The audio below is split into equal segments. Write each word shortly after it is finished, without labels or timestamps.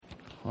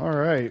All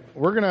right,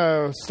 we're going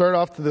to start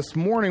off this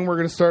morning. We're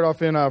going to start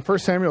off in 1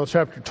 Samuel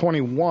chapter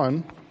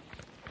 21.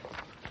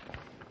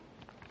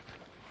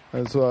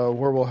 That's where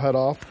we'll head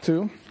off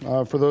to.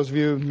 For those of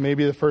you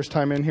maybe the first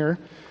time in here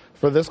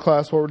for this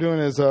class, what we're doing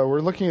is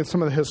we're looking at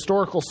some of the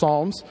historical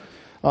Psalms.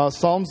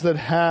 Psalms that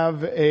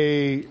have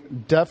a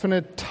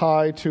definite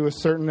tie to a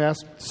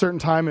certain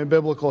time in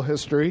biblical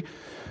history.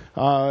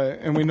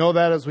 And we know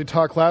that as we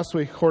talked last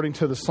week, according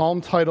to the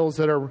Psalm titles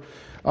that are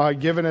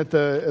given at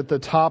the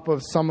top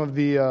of some of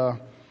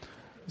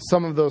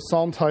those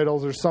Psalm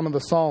titles or some of the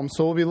Psalms.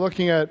 So we'll be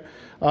looking at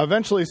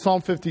eventually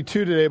Psalm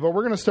 52 today, but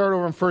we're going to start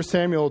over in 1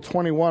 Samuel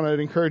 21. I'd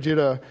encourage you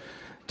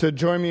to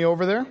join me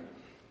over there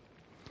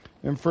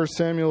in 1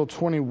 Samuel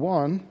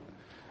 21.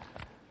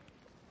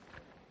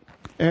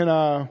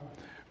 And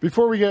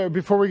before we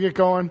get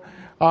going,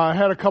 I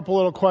had a couple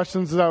little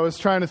questions that I was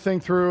trying to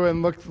think through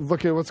and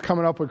look at what's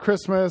coming up with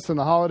Christmas and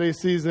the holiday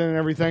season and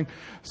everything.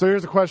 So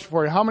here's a question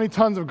for you. How many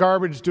tons of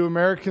garbage do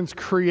Americans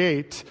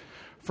create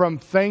from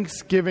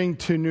Thanksgiving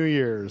to New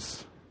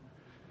Year's?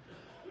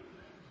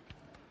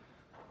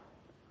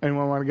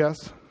 Anyone want to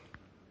guess?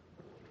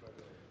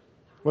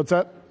 What's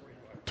that?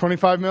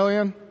 25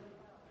 million?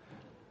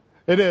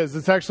 It is.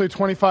 It's actually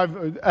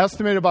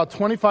estimated about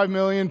 25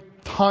 million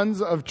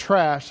tons of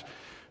trash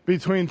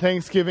between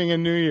Thanksgiving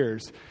and New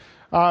Year's.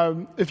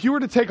 If you were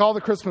to take all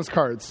the Christmas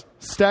cards,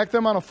 stack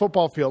them on a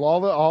football field,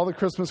 all the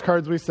Christmas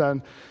cards we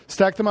send,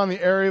 stack them on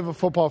the area of a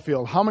football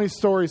field, how many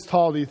stories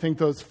tall do you think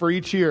those, for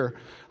each year,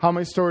 how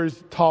many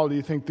stories tall do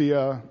you think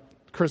the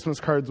Christmas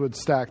cards would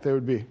stack? They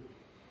would be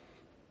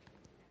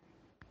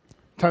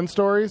 10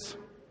 stories?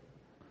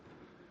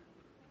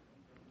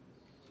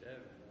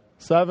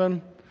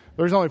 7?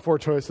 There's only 4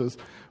 choices.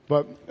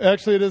 But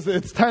actually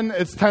it's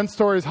 10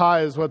 stories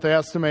high is what they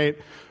estimate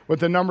with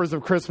the numbers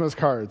of Christmas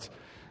cards.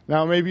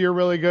 Now, maybe you're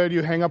really good.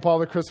 You hang up all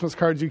the Christmas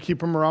cards. You keep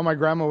them around. My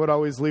grandma would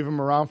always leave them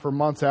around for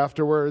months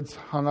afterwards,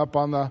 hung up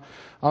on the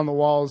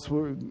walls.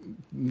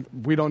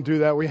 We don't do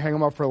that. We hang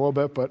them up for a little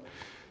bit, but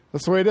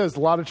that's the way it is. A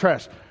lot of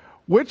trash.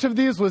 Which of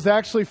these was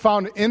actually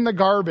found in the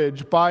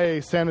garbage by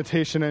a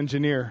sanitation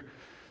engineer?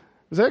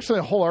 There's actually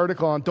a whole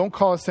article on don't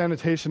call us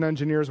sanitation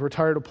engineers. We're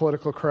tired of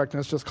political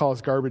correctness. Just call us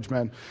garbage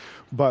men.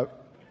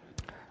 But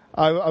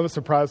I was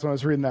surprised when I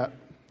was reading that.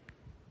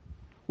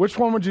 Which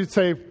one would you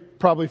say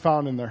probably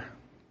found in there?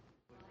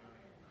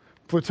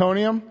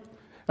 Plutonium?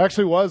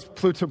 Actually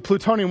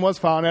plutonium was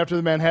found after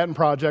the Manhattan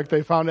Project. They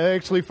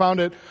actually found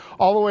it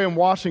all the way in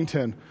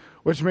Washington,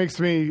 which makes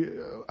me,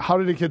 how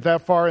did it get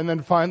that far? And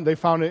then they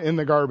found it in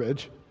the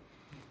garbage.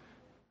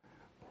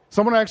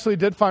 Someone actually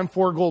did find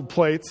 4 gold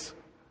plates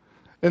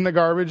in the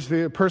garbage.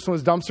 The person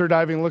was dumpster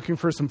diving looking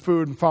for some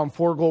food and found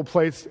 4 gold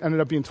plates,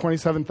 ended up being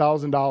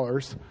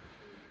 $27,000.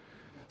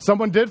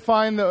 Someone did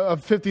find a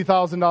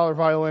 $50,000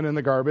 violin in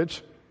the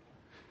garbage.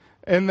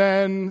 And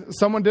then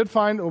someone did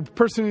find, a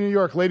person in New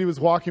York, lady was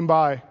walking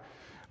by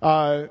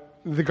the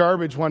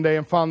garbage one day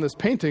and found this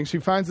painting. She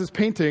finds this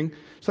painting.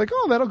 She's like,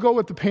 oh, that'll go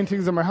with the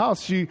paintings in my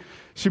house. She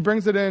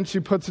brings it in.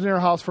 She puts it in her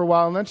house for a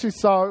while. And then she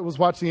was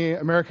watching the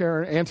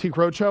American Antique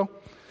Roadshow.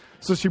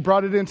 So she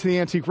brought it into the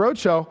Antique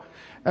Roadshow.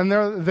 And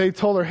they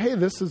told her, hey,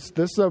 this is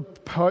a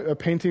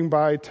painting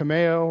by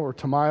Tamayo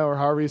or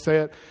however you say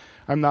it.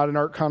 I'm not an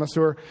art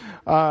connoisseur.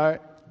 And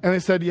they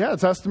said, yeah,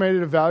 it's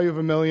estimated a value of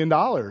 $1 million.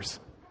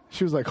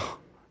 She was like, oh,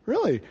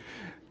 really?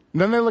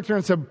 And then they looked at her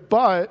and said,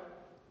 but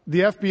the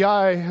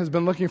FBI has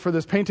been looking for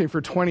this painting for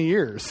 20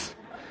 years.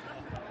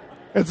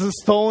 It's a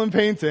stolen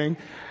painting.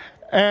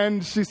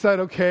 And she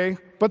said, okay,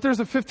 but there's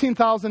a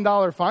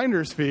 $15,000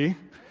 finder's fee.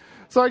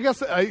 So I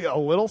guess a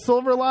little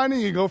silver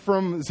lining, you go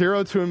from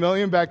 0 to $1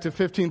 million back to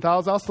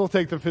 $15,000. I'll still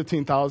take the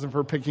 $15,000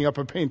 for picking up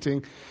a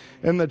painting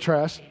in the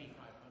trash.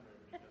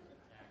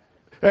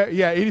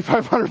 Yeah,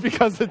 $8,500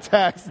 because of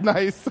tax.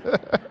 Nice.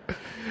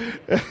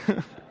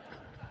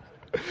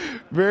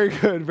 Very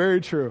good, very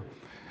true.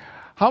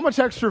 How much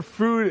extra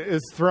food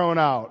is thrown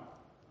out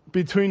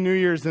between New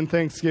Year's and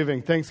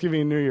Thanksgiving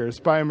and New Year's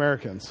by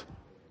Americans?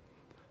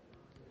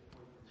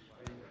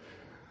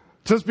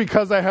 Just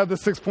because I had the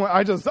 6 point,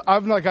 I just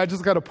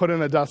got to put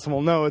in a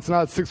decimal. No, it's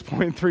not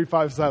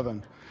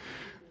 6.357.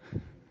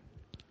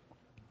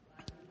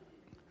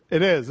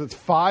 It is. It's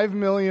 5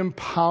 million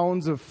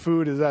pounds of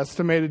food is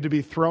estimated to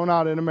be thrown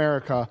out in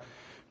America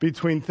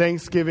between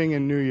Thanksgiving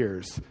and New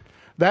Year's.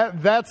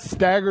 That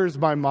staggers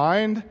my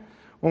mind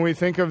when we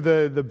think of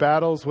the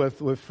battles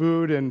with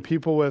food and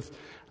people with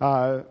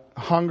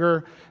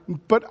hunger.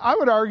 But I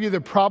would argue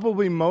that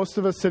probably most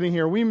of us sitting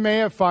here, we may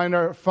have found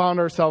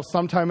ourselves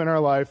sometime in our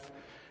life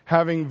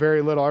having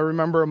very little. I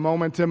remember a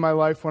moment in my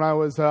life when I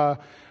was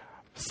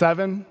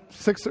 7,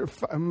 6, or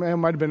 5, I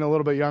might have been a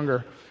little bit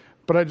younger.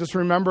 But I just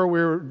remember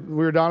we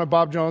were down at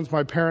Bob Jones.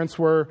 My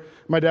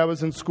dad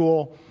was in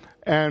school.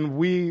 And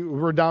we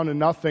were down to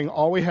nothing.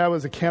 All we had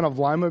was a can of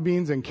lima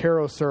beans and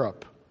Karo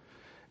syrup.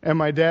 And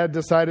my dad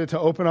decided to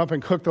open up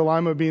and cook the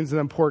lima beans and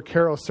then pour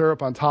Karo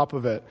syrup on top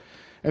of it.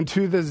 And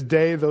to this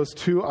day, those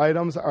 2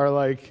 items are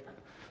like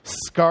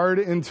scarred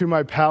into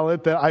my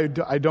palate that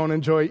I don't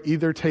enjoy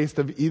either taste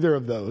of either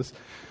of those.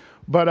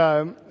 But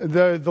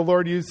the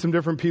Lord used some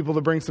different people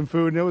to bring some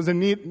food, and it was a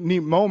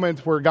neat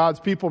moment where God's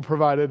people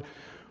provided.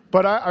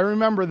 But I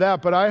remember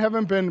that. But I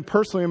haven't been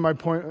personally in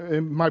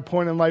my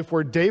point in life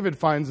where David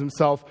finds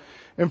himself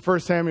in 1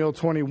 Samuel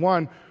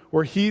 21,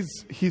 where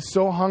he's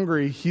so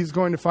hungry he's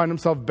going to find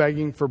himself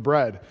begging for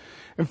bread.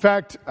 In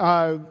fact,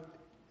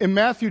 in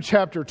Matthew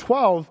chapter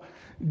 12,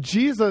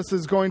 Jesus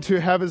is going to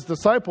have his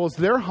disciples.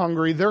 They're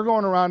hungry. They're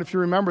going around, if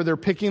you remember, they're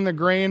picking the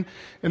grain,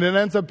 and it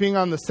ends up being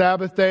on the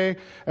Sabbath day.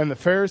 And the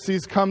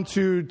Pharisees come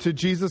to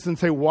Jesus and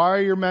say, "Why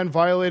are your men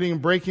violating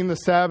and breaking the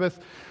Sabbath?"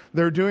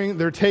 They're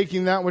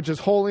taking that which is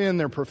holy and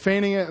they're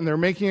profaning it and they're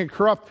making it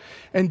corrupt.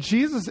 And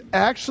Jesus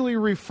actually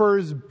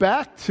refers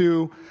back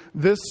to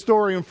this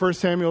story in 1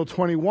 Samuel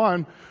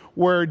 21,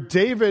 where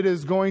David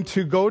is going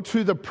to go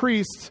to the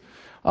priest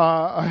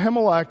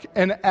Ahimelech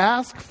and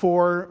ask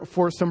for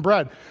some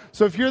bread.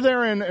 So if you're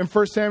there in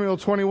 1 Samuel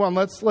 21,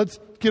 let's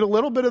get a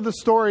little bit of the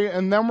story,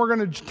 and then we're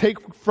going to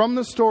take from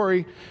the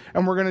story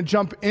and we're going to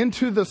jump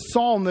into the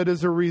psalm that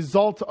is a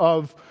result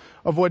of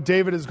what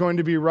David is going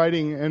to be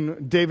writing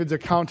in David's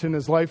account in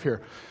his life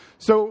here.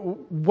 So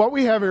what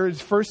we have here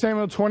is 1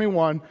 Samuel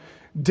 21.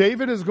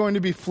 David is going to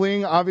be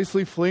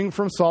fleeing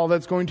from Saul.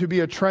 That's going to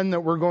be a trend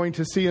that we're going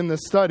to see in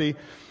this study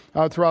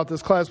throughout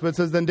this class. But it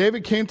says, "Then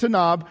David came to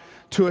Nob,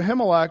 to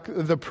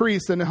Ahimelech the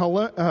priest, and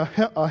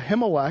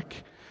Ahimelech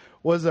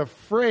was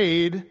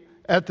afraid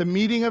at the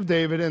meeting of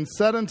David and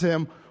said unto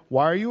him,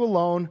 Why are you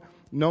alone?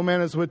 No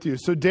man is with you."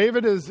 So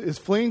David is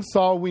fleeing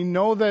Saul. We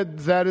know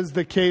that is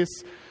the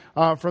case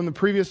from the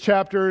previous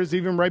chapters,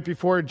 even right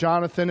before.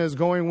 Jonathan is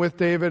going with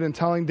David and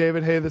telling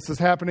David, "Hey, this is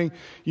happening.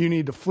 You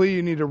need to flee.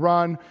 You need to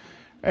run."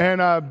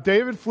 And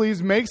David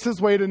flees, makes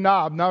his way to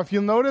Nob. Now, if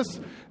you'll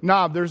notice,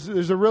 Nob,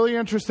 there's a really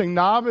interesting.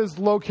 Nob is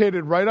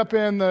located right up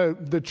in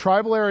the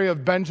tribal area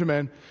of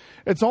Benjamin.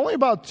 It's only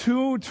about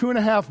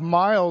 2.5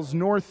 miles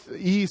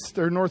northeast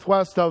or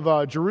northwest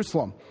of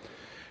Jerusalem.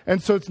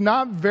 And so it's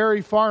not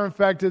very far. In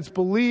fact, it's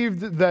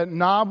believed that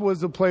Nob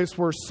was a place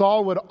where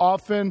Saul would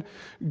often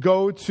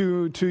go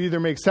to either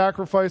make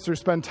sacrifice or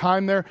spend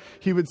time there.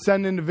 He would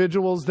send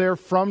individuals there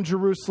from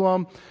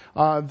Jerusalem.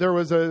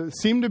 There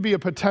seemed to be a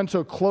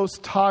potential close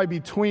tie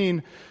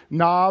between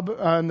Nob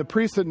and the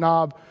priest at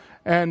Nob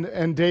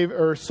and David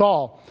or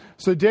Saul.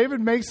 So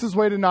David makes his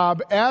way to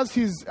Nob. As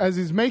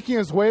he's making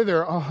his way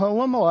there,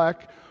 Ahimelech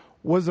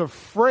was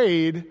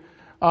afraid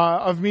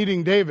of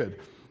meeting David.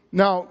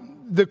 Now,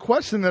 the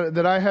question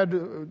that I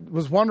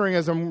was wondering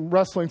as I'm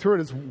wrestling through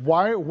it is,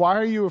 why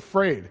are you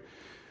afraid?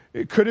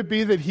 Could it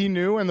be that he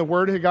knew and the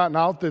word had gotten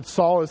out that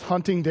Saul is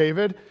hunting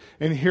David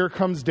and here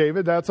comes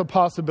David? That's a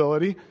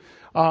possibility.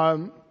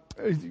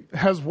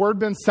 Has word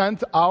been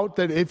sent out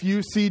that if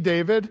you see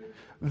David,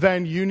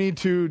 then you need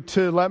to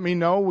let me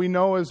know? We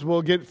know, as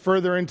we'll get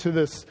further into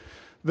this,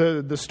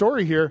 the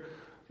story here,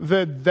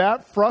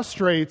 that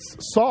frustrates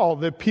Saul,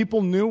 that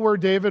people knew where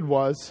David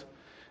was,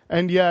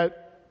 and yet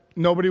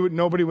nobody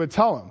would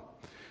tell him.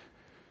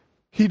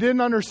 He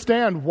didn't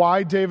understand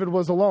why David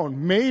was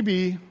alone.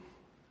 Maybe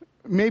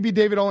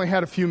David only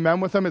had a few men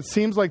with him. It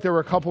seems like there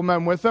were a couple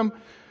men with him.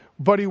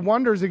 But he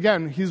wonders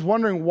again, he's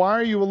wondering, why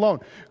are you alone?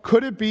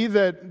 Could it be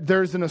that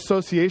there's an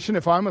association?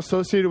 If I'm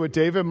associated with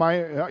David,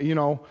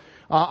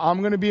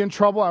 I'm going to be in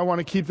trouble. I want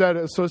to keep that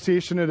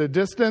association at a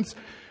distance.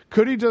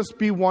 Could he just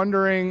be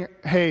wondering,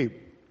 hey,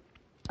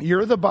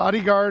 you're the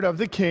bodyguard of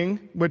the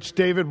king, which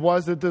David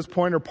was at this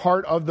point, or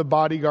part of the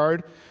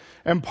bodyguard.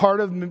 And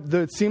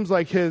it seems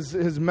like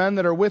his men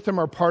that are with him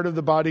are part of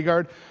the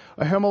bodyguard.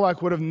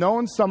 Ahimelech would have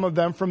known some of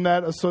them from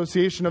that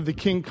association of the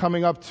king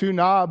coming up to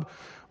Nob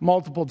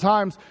multiple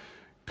times.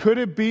 Could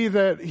it be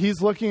that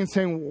he's looking and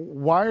saying,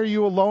 why are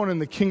you alone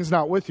and the king's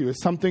not with you? Is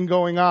something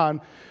going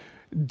on?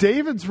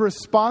 David's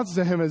response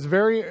to him is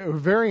very,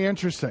 very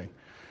interesting.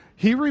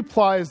 He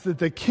replies that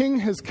the king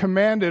has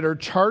commanded or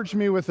charged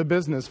me with a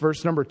business,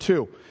 verse number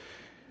 2.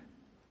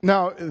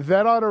 Now,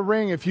 that ought to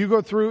ring. If you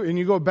go through and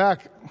you go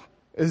back,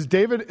 is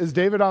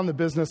David on the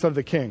business of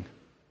the king?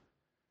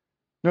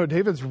 No,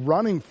 David's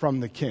running from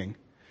the king.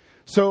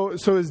 So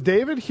is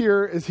David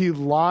here, is he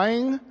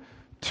lying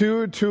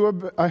to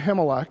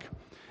Ahimelech?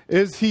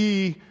 Is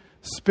he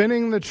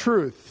spinning the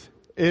truth?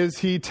 Is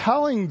he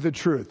telling the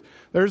truth?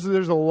 There's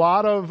a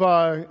lot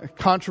of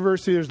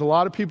controversy. There's a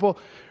lot of people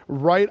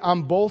right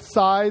on both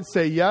sides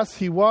say, yes,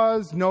 he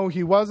was. No,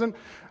 he wasn't.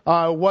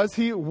 Was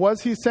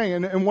he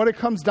saying? And what it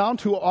comes down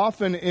to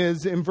often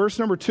is in verse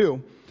number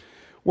 2,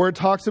 where it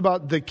talks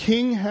about the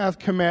king hath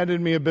commanded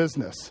me a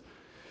business.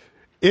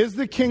 Is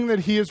the king that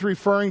he is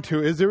referring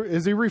to,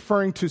 is he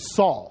referring to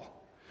Saul?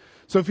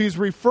 So if he's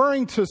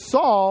referring to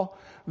Saul,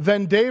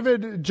 then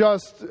David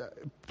just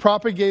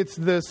propagates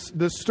this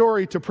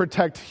story to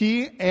protect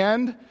he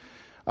and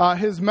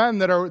his men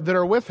that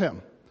are with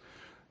him.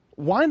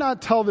 Why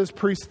not tell this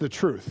priest the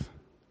truth?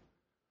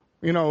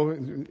 I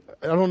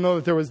don't know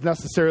that there was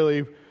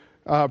necessarily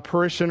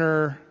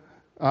parishioner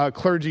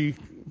clergy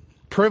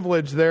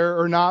privilege there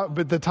or not,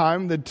 but at the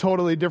time, the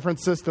totally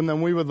different system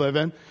than we would live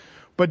in.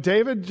 But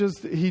David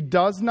he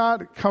does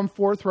not come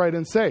forthright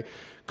and say.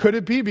 Could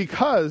it be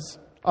because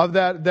of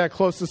that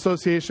close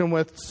association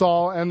with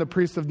Saul and the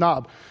priest of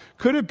Nob?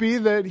 Could it be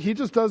that he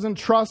just doesn't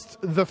trust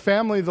the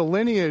family, the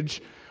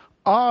lineage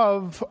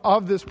of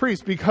this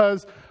priest?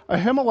 Because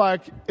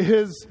Ahimelech,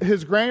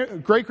 his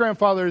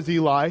great-grandfather is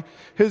Eli.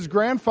 His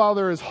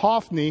grandfather is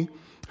Hophni,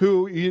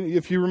 who,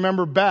 if you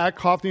remember back,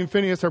 Hophni and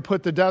Phinehas are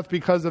put to death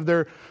because of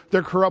their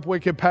corrupt,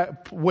 wicked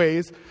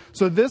ways.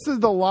 So this is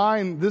the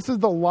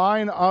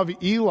line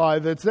of Eli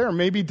that's there.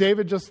 Maybe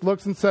David just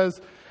looks and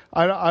says,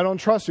 I don't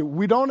trust you.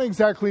 We don't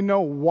exactly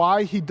know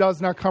why he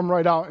does not come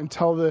right out and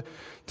tell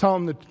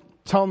him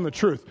the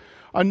truth.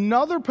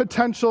 Another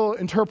potential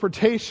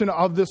interpretation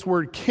of this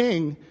word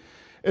king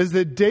is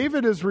that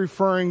David is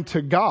referring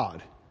to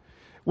God,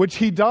 which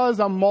he does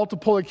on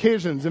multiple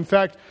occasions. In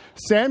fact,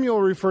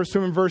 Samuel refers to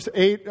him in verse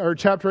 8, or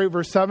chapter 8,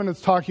 verse 7.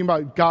 It's talking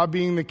about God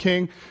being the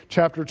king.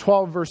 Chapter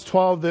 12, verse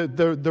 12,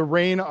 the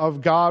reign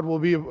of God will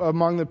be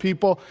among the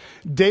people.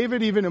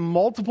 David, even in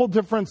multiple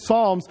different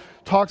psalms,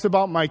 talks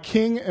about my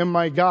king and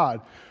my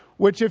God.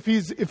 Which if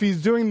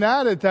he's doing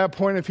that at that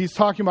point, if he's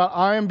talking about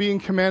I am being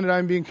commanded, I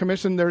am being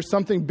commissioned, there's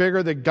something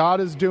bigger that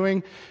God is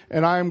doing,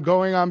 and I am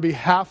going on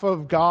behalf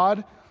of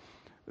God,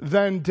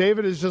 then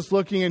David is just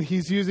looking and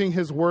he's using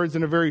his words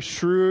in a very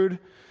shrewd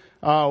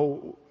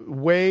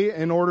way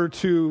in order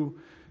to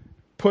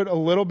put a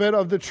little bit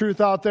of the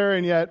truth out there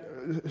and yet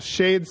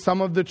shade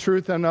some of the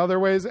truth in other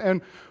ways.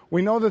 And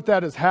we know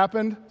that has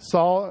happened.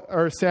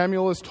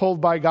 Samuel is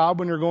told by God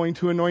when you're going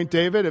to anoint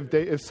David,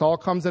 if Saul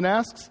comes and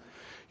asks,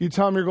 you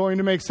tell him you're going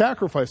to make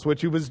sacrifice, which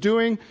he was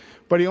doing,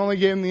 but he only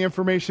gave him the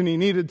information he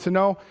needed to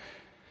know.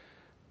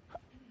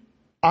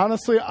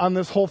 Honestly, on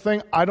this whole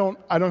thing, I don't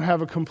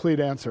have a complete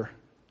answer.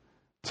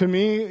 To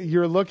me,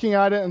 you're looking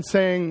at it and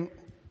saying,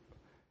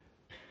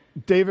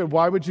 David,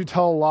 why would you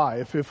tell a lie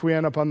if we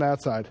end up on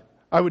that side?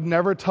 I would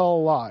never tell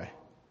a lie.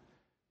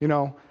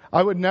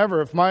 I would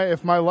never. If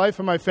my life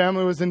and my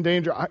family was in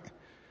danger,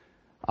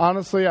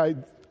 honestly, I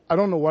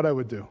don't know what I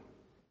would do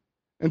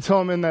until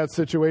I'm in that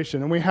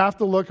situation. And we have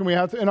to look, and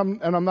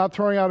I'm not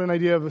throwing out an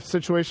idea of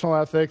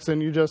situational ethics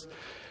and you just,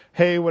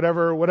 hey,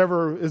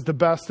 whatever is the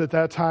best at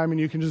that time and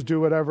you can just do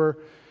whatever.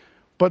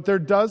 But there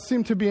does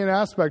seem to be an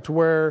aspect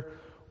where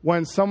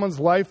when someone's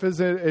life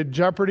is at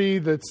jeopardy,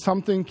 that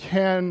something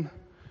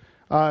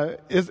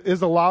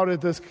is allowed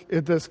at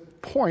this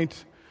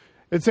point.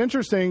 It's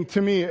interesting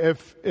to me,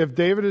 if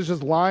David is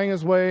just lying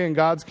his way and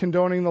God's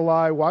condoning the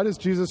lie, why does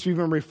Jesus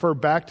even refer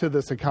back to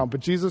this account?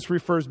 But Jesus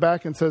refers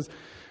back and says,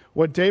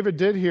 what David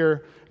did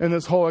here in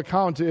this whole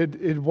account,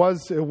 it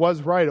was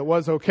right, it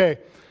was okay.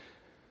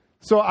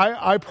 So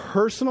I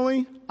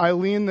personally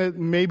lean that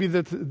maybe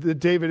that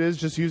David is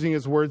just using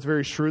his words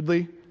very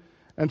shrewdly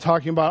and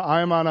talking about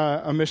I am on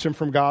a mission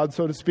from God,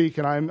 so to speak,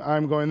 and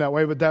I'm going that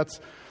way. But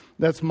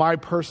that's my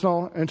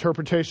personal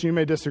interpretation. You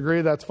may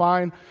disagree, that's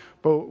fine.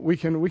 But we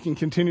can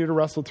continue to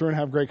wrestle through and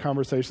have great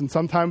conversations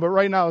sometime. But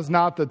right now is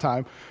not the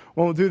time.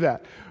 We'll do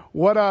that.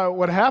 What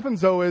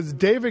happens though is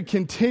David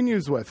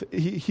continues with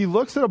he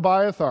looks at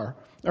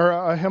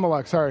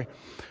Ahimelech. Sorry,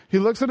 he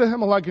looks at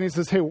Ahimelech and he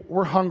says, "Hey,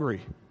 we're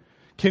hungry.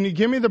 Can you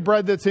give me the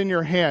bread that's in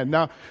your hand?"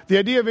 Now, the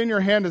idea of in your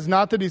hand is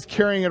not that he's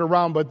carrying it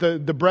around, but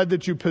the bread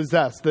that you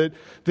possess,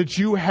 that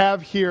you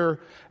have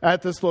here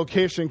at this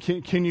location.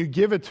 Can you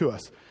give it to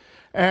us?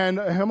 And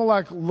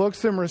Ahimelech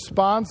looks in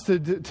response to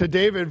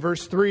David,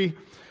 verse 3.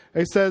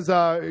 He says,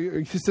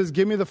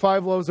 "Give me the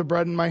 5 loaves of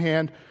bread in my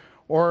hand,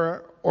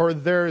 or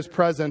there is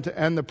present."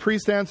 And the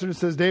priest answered and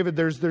says, "David,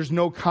 there's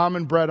no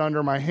common bread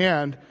under my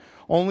hand,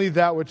 only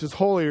that which is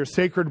holy or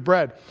sacred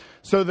bread."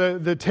 So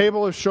the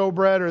table of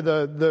showbread, or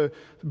the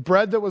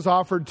bread that was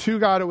offered to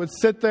God, it would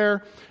sit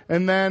there,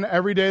 and then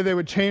every day they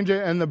would change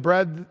it, and the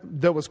bread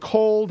that was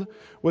cold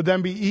would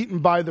then be eaten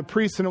by the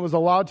priest, and it was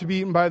allowed to be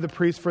eaten by the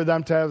priest for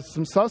them to have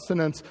some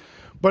sustenance,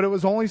 but it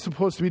was only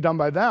supposed to be done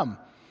by them.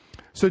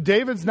 So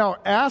David's now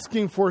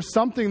asking for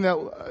something that,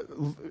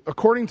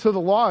 according to the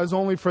law, is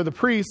only for the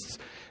priests,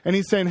 and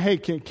he's saying, hey,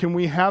 can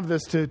we have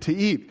this to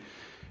eat?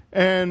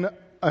 And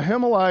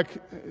Ahimelech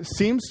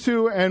seems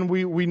to, and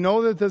we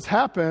know that this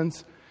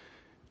happens,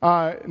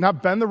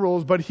 not bend the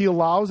rules, but he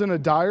allows in a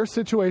dire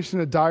situation,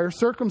 a dire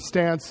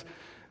circumstance.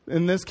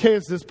 In this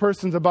case, this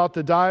person's about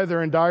to die.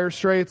 They're in dire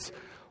straits.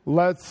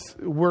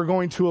 We're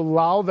going to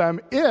allow them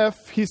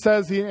if, he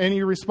says, and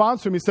he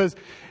responds to him, he says,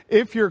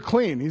 if you're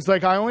clean. He's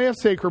like, I only have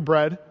sacred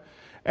bread.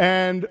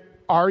 And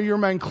are your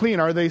men clean?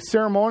 Are they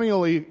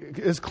ceremonially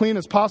as clean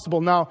as possible?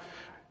 Now,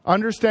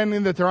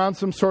 understanding that they're on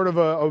some sort of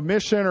a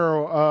mission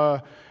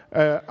or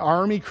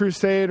army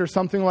crusade or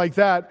something like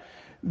that,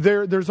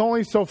 there's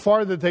only so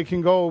far that they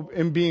can go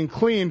in being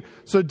clean.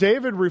 So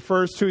David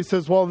refers to, he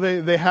says, well,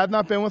 they had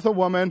not been with a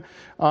woman,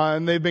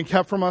 and they've been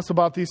kept from us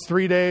about these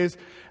 3 days.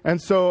 And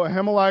so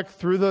Ahimelech,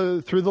 through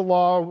the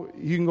law,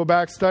 you can go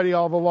back, study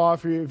all the law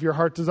if your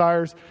heart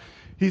desires.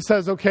 He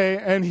says, okay,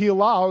 and he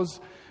allows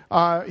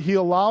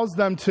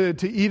them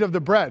to eat of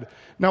the bread.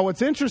 Now,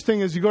 what's interesting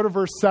is you go to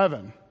verse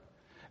 7.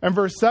 And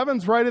verse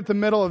 7's right at the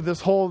middle of this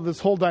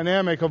whole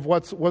dynamic of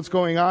what's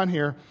going on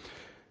here.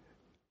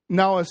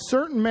 Now a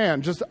certain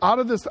man, just out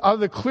of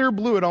the clear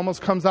blue, it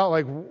almost comes out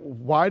like,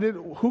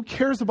 who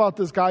cares about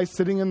this guy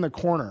sitting in the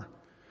corner?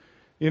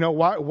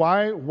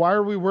 Why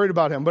are we worried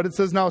about him? But it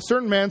says, now a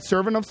certain man,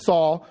 servant of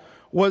Saul,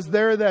 was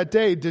there that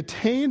day,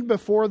 detained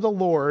before the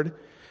Lord,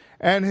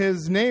 and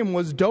his name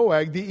was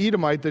Doeg the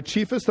Edomite, the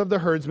chiefest of the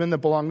herdsmen that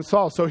belonged to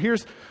Saul. So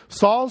here's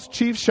Saul's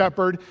chief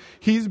shepherd.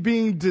 He's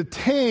being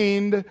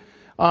detained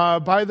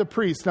by the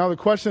priest. Now the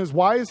question is,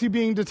 why is he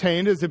being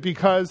detained? Is it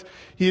because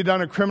he had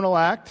done a criminal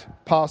act?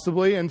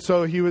 Possibly. And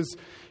so he was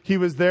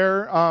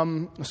there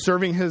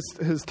serving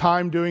his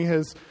time, doing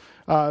his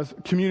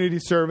community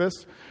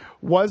service.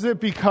 Was it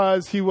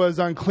because he was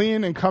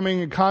unclean and coming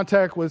in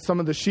contact with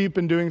some of the sheep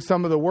and doing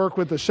some of the work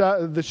with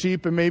the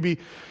sheep and maybe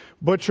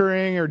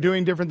butchering or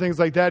doing different things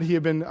like that? He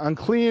had been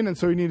unclean, and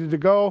so he needed to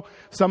go.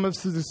 Some have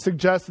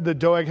suggested that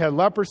Doeg had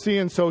leprosy,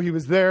 and so he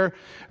was there,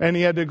 and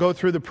he had to go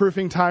through the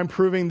proofing time,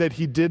 proving that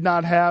he did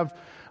not have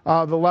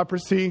the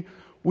leprosy.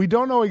 We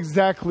don't know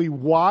exactly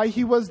why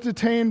he was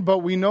detained, but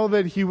we know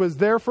that he was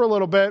there for a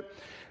little bit,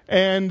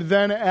 and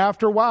then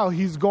after a while,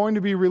 he's going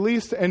to be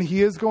released, and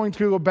he is going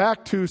to go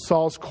back to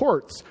Saul's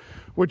courts,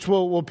 which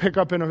we'll pick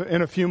up in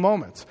a few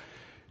moments.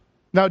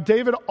 Now,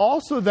 David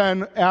also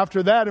then,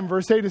 after that, in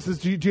verse 8, it says,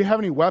 do you have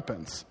any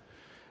weapons?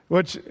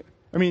 Which,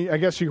 I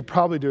guess you could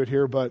probably do it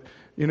here, but,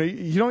 you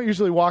don't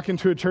usually walk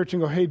into a church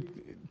and go, hey, do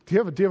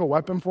you have a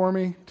weapon for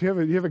me? Do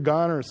you have a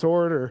gun or a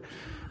sword?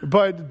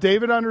 But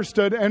David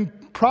understood,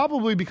 and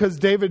probably because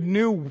David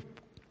knew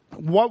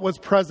what was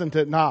present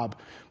at Nob,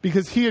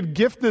 because he had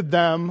gifted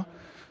them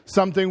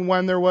something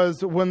when there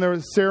was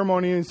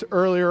ceremonies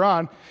earlier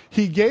on.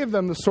 He gave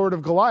them the sword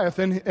of Goliath,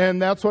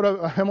 and that's what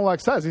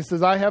Ahimelech says. He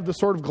says, I have the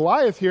sword of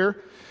Goliath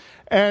here.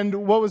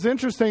 And what was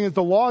interesting is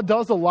the law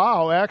does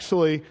allow,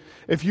 actually,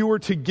 if you were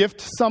to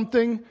gift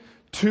something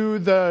for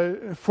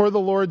the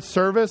Lord's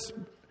service,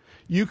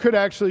 you could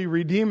actually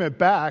redeem it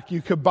back.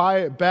 You could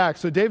buy it back.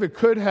 So David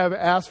could have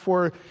asked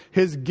for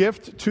his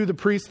gift to the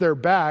priest there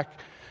back,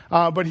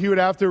 but he would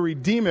have to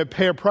redeem it,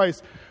 pay a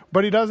price.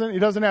 But he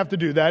doesn't have to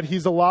do that.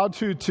 He's allowed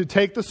to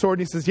take the sword,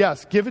 and he says,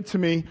 yes, give it to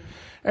me,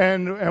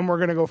 and we're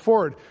going to go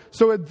forward.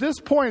 So at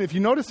this point, if you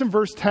notice in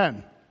verse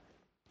 10,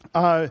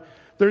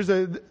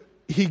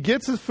 he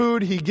gets his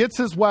food, he gets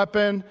his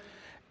weapon,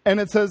 and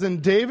it says,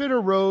 and David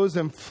arose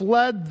and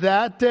fled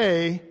that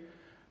day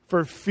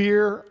for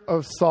fear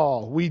of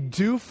Saul. We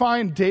do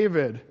find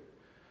David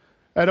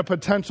at a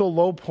potential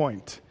low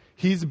point.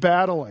 He's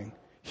battling.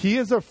 He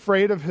is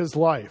afraid of his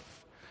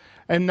life.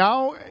 And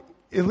now,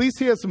 at least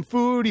he has some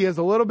food, he has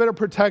a little bit of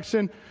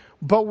protection,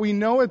 but we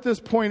know at this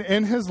point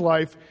in his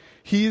life,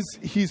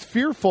 he's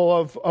fearful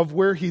of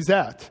where he's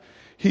at.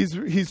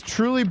 He's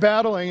truly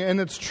battling,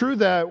 and it's true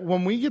that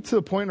when we get to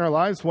the point in our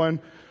lives when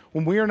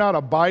we are not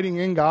abiding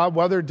in God,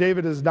 whether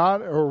David is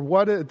not or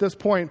what, at this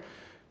point,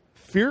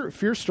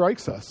 fear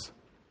strikes us.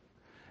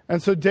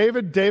 And so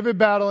David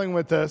battling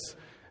with this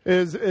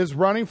is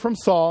running from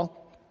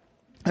Saul,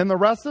 and the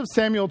rest of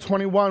Samuel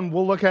 21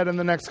 we'll look at in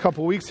the next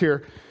couple weeks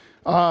here,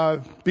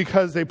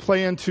 because they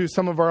play into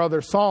some of our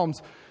other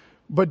Psalms.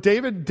 But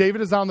David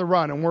is on the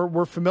run, and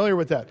we're familiar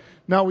with that.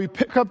 Now we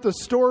pick up the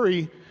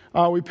story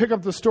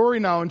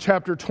now in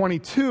chapter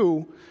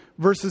 22,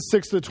 verses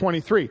 6 to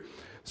 23.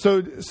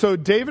 So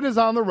David is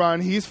on the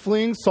run. He's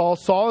fleeing Saul.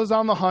 Saul is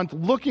on the hunt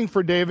looking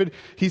for David.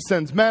 He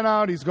sends men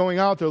out. He's going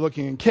out. They're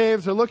looking in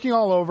caves. They're looking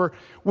all over.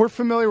 We're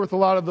familiar with a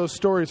lot of those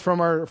stories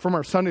from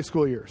our Sunday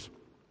school years.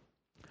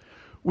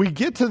 We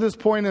get to this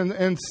point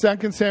in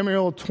 2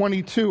 Samuel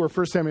 22, or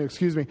 1 Samuel,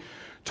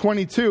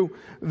 22,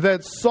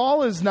 that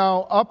Saul is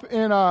now up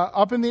in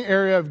the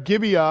area of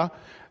Gibeah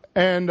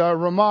and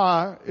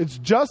Ramah. It's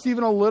just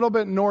even a little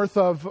bit north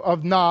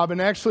of Nob, and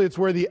actually it's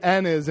where the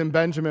N is in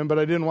Benjamin, but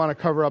I didn't want to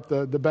cover up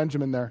the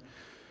Benjamin there.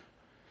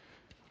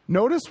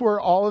 Notice where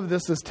all of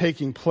this is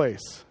taking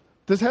place.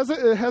 This has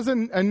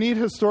a neat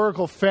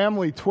historical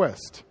family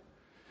twist.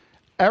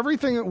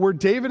 Everything where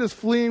David is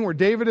fleeing, where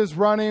David is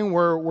running,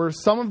 where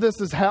some of this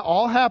is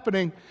all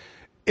happening,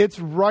 it's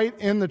right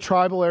in the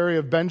tribal area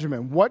of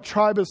Benjamin. What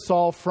tribe is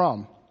Saul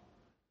from?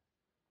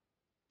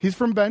 He's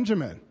from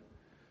Benjamin.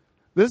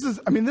 This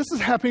is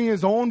happening in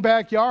his own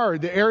backyard,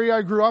 the area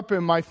I grew up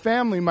in, my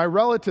family, my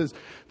relatives,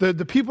 the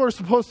people are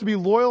supposed to be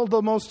loyal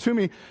the most to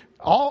me.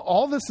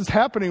 All this is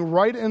happening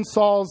right in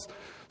Saul's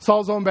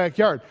own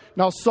backyard.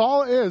 Now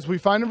Saul we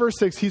find in verse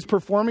 6, he's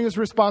performing his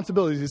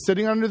responsibilities. He's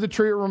sitting under the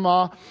tree at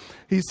Ramah.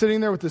 He's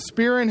sitting there with the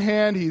spear in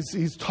hand.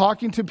 He's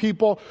talking to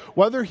people,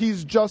 whether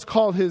he's just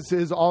called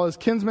all his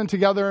kinsmen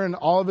together and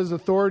all of his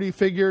authority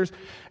figures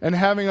and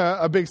having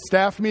a big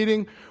staff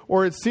meeting,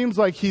 or it seems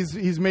like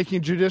he's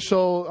making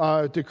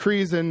judicial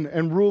decrees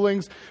and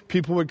rulings.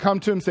 People would come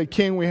to him and say,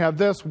 King, we have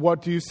this.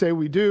 What do you say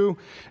we do?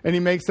 And he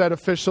makes that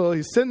official.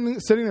 He's sitting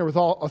there with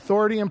all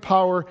authority and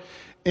power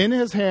in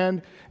his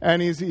hand, and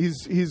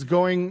he's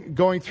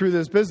going through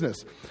this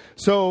business.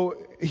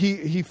 So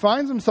he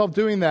finds himself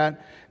doing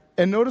that.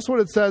 And notice what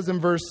it says in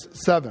verse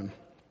 7.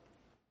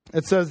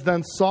 It says,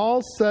 Then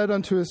Saul said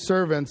unto his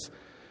servants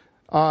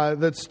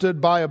that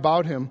stood by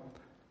about him,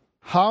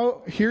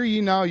 How hear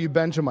ye now, you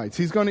Benjamites?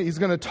 He's going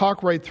to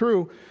talk right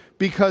through,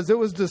 because it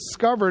was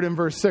discovered in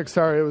verse 6,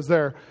 it was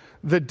there,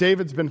 that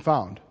David's been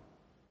found.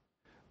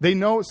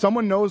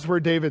 Someone knows where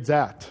David's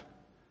at.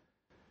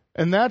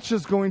 And that's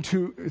just going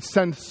to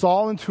send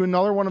Saul into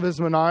another one of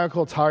his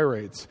maniacal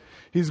tirades.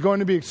 He's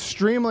going to be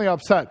extremely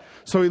upset.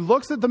 So he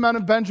looks at the men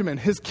of Benjamin,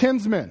 his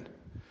kinsmen,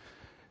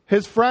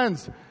 his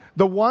friends,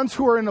 the ones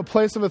who are in a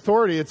place of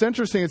authority. It's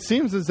interesting. It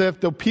seems as if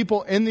the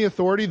people in the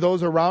authority,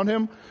 those around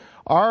him,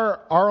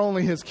 are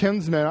only his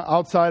kinsmen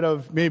outside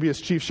of maybe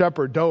his chief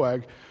shepherd,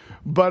 Doeg.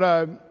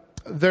 But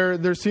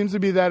there seems to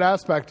be that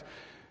aspect.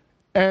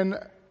 And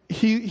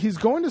he's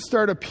going to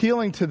start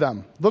appealing to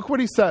them. Look what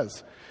he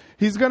says.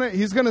 He's going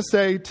to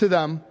say to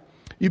them,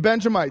 you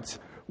Benjamites,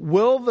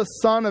 will the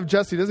son of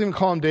Jesse, he doesn't even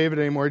call him David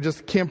anymore, he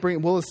just can't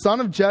bring, will the son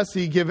of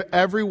Jesse give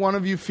every one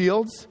of you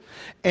fields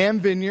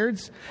and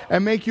vineyards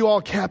and make you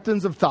all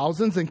captains of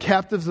thousands and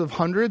captives of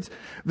hundreds,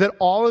 that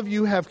all of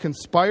you have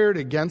conspired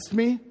against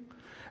me?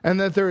 And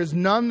that there is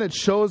none that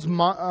shows me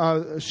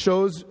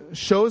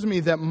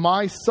that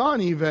my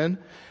son even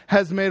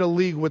has made a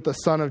league with the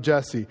son of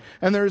Jesse.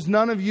 And there is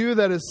none of you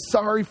that is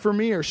sorry for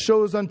me or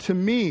shows unto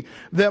me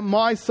that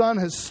my son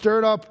has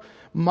stirred up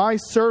my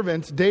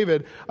servant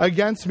David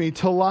against me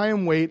to lie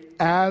in wait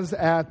as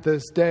at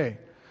this day.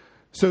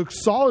 So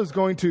Saul he's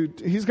going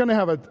to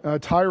have a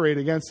tirade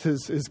against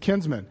his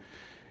kinsmen.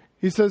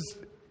 He says,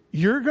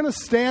 you're going to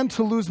stand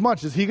to lose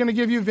much. Is he going to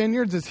give you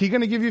vineyards? Is he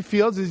going to give you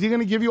fields? Is he going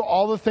to give you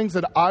all the things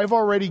that I've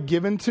already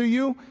given to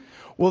you?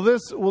 Will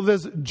this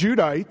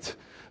Judite,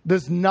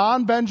 this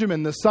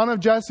non-Benjamin, the son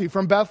of Jesse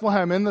from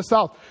Bethlehem in the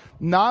south,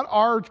 not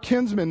our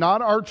kinsmen,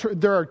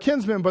 they're our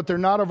kinsmen, but they're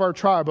not of our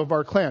tribe, of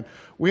our clan.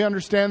 We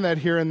understand that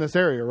here in this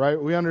area,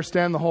 right? We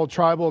understand the whole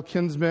tribal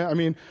kinsmen. I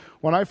mean,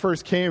 when I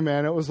first came,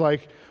 man, it was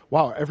like,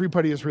 wow,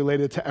 everybody is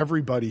related to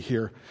everybody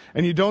here.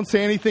 And you don't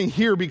say anything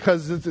here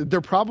because they're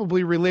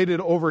probably related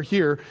over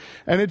here.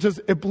 And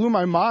it blew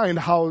my mind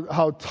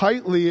how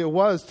tightly it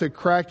was to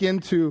crack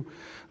into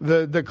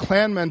the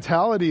clan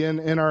mentality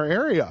in our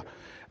area.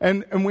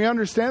 And we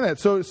understand that.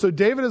 So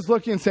David is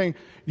looking and saying,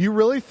 you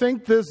really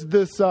think this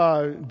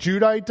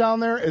Judite down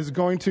there is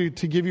going to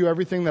give you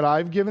everything that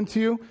I've given to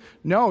you?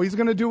 No, he's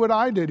going to do what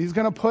I did. He's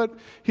going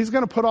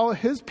to put all of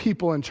his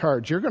people in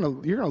charge. You're going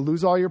to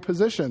lose all your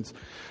positions.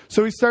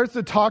 So he starts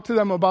to talk to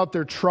them about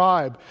their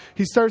tribe.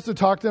 He starts to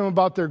talk to them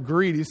about their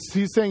greed.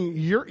 He's saying,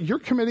 you're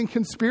committing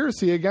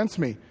conspiracy against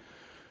me.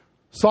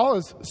 Saul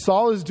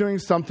is doing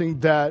something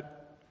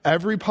that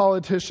every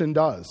politician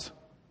does.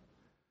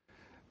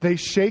 They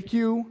shake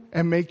you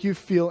and make you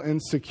feel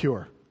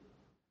insecure.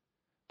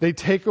 They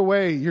take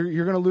away,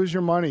 you're going to lose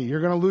your money.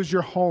 You're going to lose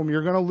your home.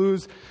 You're going to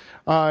lose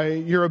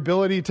your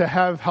ability to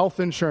have health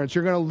insurance.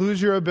 You're going to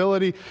lose your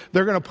ability.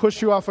 They're going to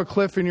push you off a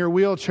cliff in your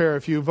wheelchair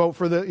if you vote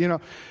for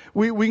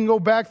we can go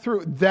back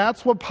through.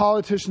 That's what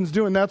politicians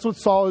do, and that's what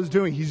Saul is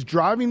doing. He's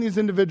driving these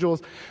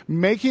individuals,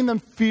 making them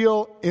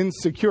feel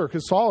insecure,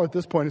 because Saul at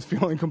this point is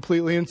feeling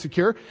completely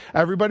insecure.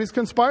 Everybody's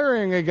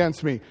conspiring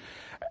against me.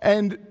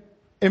 And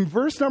in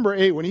verse number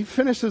 8, when he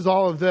finishes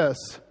all of this,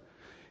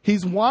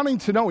 he's wanting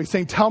to know. He's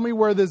saying, tell me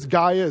where this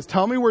guy is.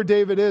 Tell me where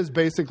David is,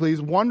 basically.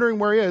 He's wondering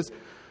where he is.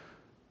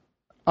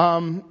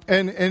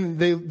 And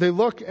they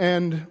look,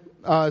 and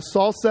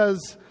Saul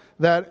says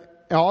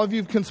that all of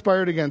you have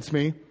conspired against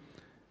me,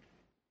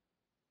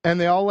 and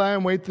they all lie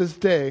in wait this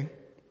day,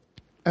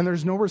 and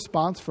there's no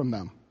response from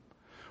them.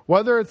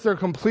 Whether it's they're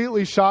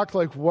completely shocked,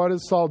 like, what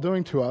is Saul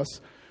doing to us?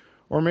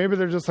 Or maybe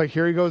they're just like,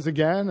 here he goes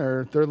again,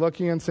 or they're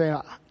looking and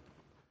saying,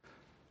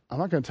 I'm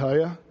not going to tell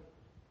you.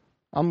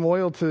 I'm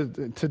loyal to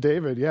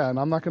David, yeah, and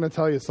I'm not going to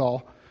tell you,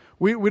 Saul.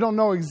 We don't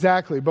know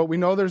exactly, but we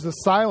know there's a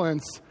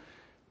silence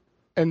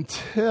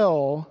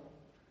until,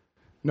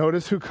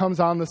 notice who comes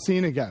on the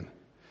scene again.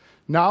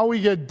 Now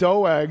we get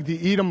Doeg,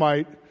 the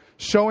Edomite,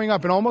 showing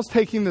up and almost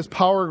taking this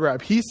power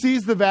grab. He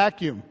sees the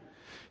vacuum.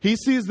 He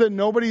sees that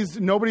nobody's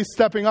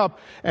stepping up,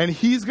 and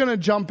he's going to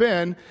jump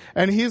in,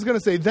 and he's going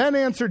to say, then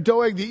answered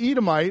Doeg the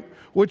Edomite,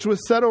 which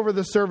was set over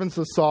the servants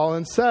of Saul,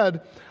 and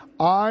said,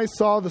 I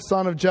saw the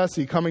son of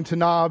Jesse coming to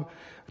Nob,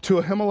 to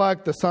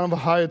Ahimelech, the son of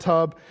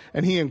Ahitub,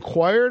 and he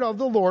inquired of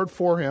the Lord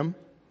for him.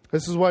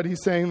 This is what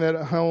he's saying that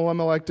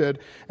Ahimelech did,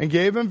 and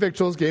gave him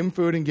victuals, gave him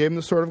food, and gave him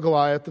the sword of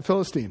Goliath, the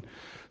Philistine.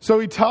 So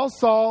he tells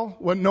Saul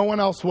what no one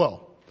else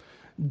will.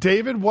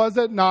 David was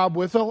at Nob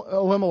with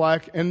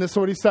Elimelech, and this is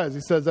what he says. He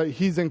says that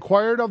he's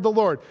inquired of the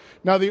Lord.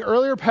 Now, the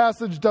earlier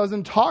passage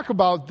doesn't talk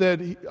about that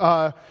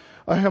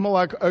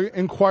Ahimelech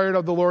inquired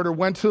of the Lord or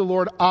went to the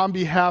Lord on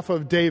behalf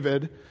of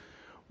David.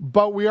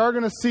 But we are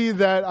going to see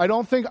that I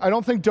don't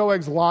think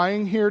Doeg's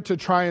lying here to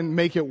try and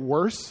make it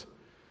worse.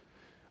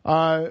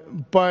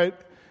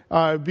 But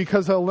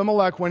because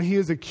Elimelech, when he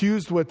is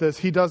accused with this,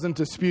 he doesn't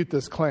dispute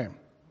this claim.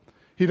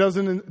 He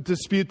doesn't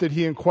dispute that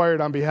he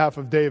inquired on behalf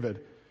of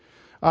David.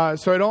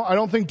 So I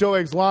don't think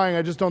Doeg's lying.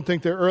 I just don't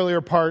think the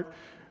earlier part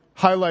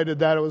highlighted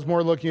that. It was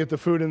more looking at the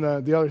food and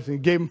the other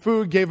thing. Gave him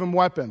food, gave him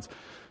weapons.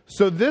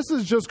 So this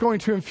is just going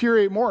to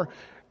infuriate more,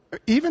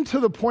 even to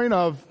the point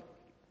of,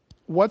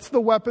 what's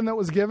the weapon that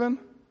was given?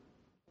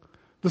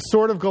 the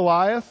sword of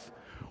Goliath.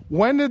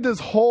 When did this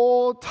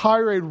whole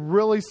tirade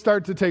really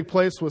start to take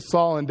place with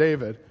Saul and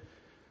David?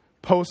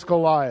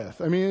 Post-Goliath.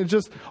 I mean, it's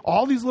just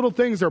all these little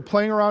things are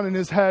playing around in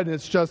his head.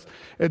 And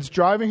it's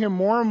driving him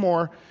more and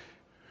more.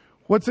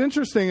 What's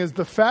interesting is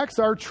the facts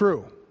are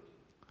true,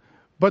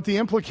 but the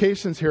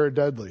implications here are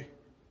deadly.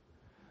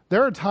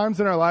 There are times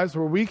in our lives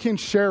where we can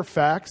share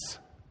facts,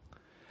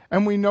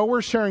 and we know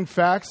we're sharing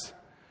facts,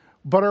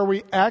 but are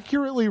we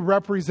accurately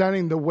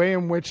representing the way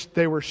in which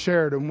they were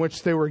shared, in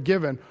which they were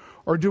given?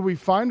 Or do we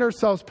find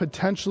ourselves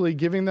potentially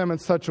giving them in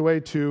such a way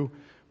to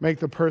make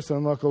the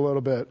person look a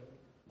little bit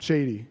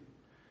shady?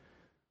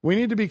 We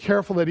need to be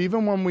careful that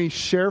even when we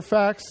share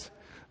facts,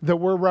 that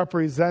we're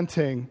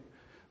representing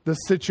the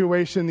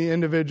situation, the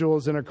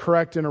individuals in a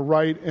correct, in a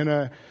right, in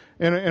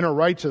a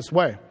righteous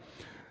way.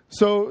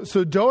 So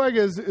Doeg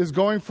is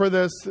going for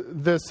this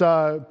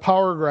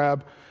power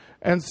grab,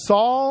 and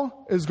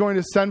Saul is going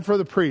to send for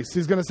the priest.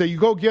 He's going to say, "You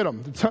go get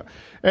him."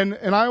 And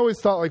I always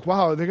thought, like,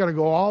 wow, they got to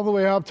go all the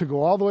way up to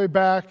go all the way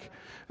back.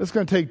 It's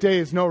going to take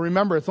days. No,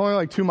 remember, it's only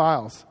like 2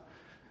 miles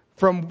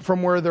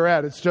from where they're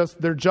at.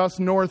 They're just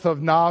north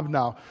of Nob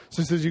now.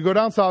 So he says, you go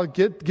down south,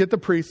 get the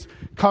priest,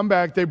 come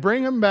back. They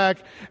bring him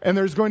back, and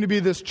there's going to be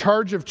this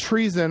charge of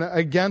treason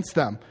against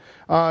them.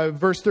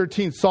 Verse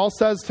 13, Saul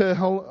says to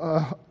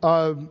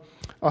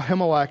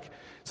Ahimelech,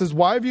 says,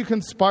 "Why have you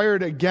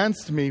conspired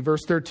against me?"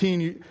 Verse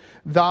 13,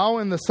 "Thou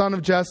and the son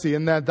of Jesse,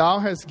 and that thou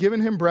hast given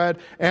him bread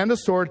and a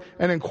sword,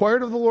 and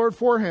inquired of the Lord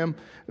for him,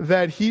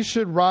 that he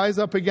should rise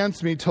up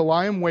against me till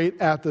I am wait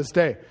at this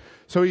day."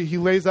 So he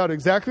lays out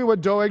exactly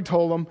what Doeg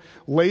told him,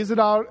 lays it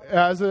out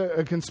as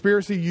a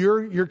conspiracy.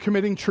 You're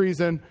committing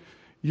treason.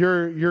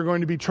 You're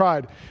going to be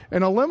tried.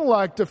 And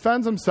Elimelech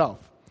defends himself.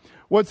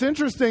 What's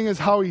interesting is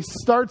how he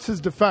starts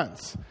his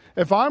defense.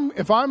 If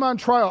I'm on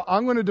trial,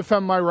 I'm going to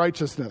defend my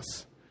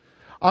righteousness.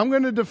 I'm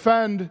going to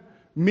defend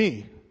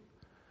me.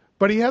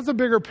 But he has a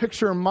bigger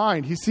picture in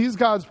mind. He sees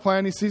God's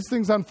plan. He sees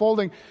things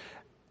unfolding.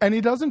 And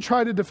he doesn't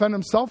try to defend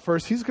himself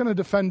first. He's going to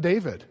defend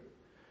David.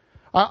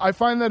 I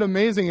find that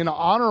amazing and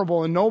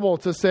honorable and noble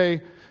to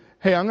say,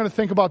 hey, I'm going to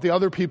think about the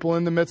other people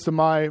in the midst of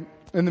my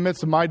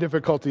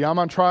difficulty. I'm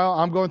on trial.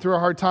 I'm going through a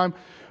hard time.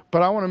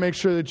 But I want to make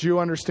sure that you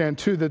understand,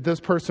 too, that this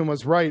person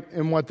was right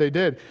in what they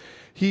did.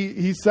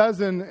 He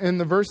says in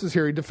the verses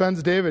here, he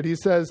defends David. He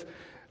says,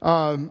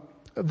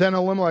 then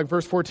Elimelech,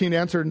 verse 14,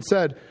 answered and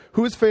said,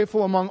 "Who is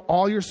faithful among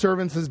all your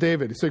servants is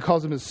David?" So he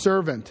calls him his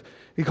servant.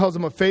 He calls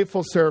him a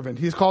faithful servant.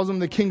 He calls him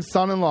the king's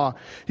son-in-law.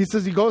 He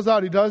says he goes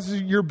out, he does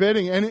your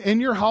bidding. And in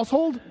your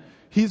household,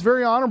 he's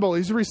very honorable.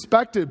 He's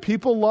respected.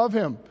 People love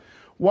him.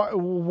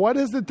 What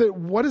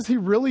has he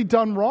really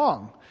done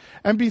wrong?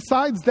 And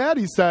besides that,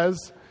 he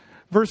says,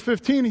 verse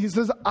 15, he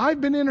says,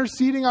 "I've been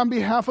interceding on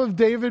behalf of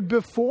David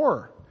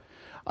before.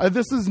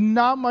 This is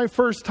not my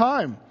first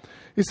time."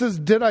 He says,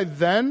 "Did I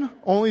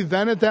only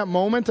then at that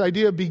moment,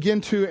 begin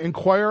to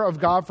inquire of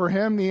God for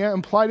him?" The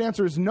implied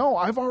answer is no,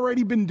 I've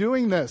already been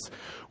doing this.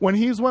 When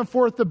he's went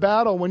forth to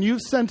battle, when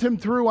you've sent him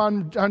through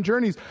on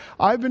journeys,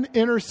 I've been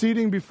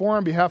interceding before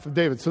on behalf of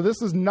David. So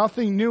this is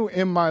nothing new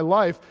in my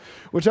life,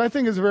 which I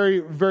think is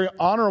very, very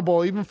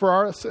honorable, even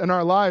for us in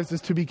our lives,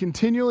 is to be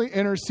continually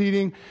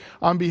interceding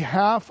on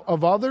behalf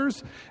of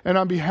others and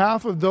on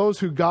behalf of those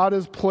who God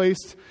has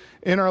placed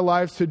in our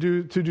lives to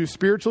do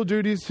spiritual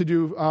duties, to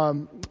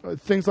do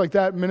things like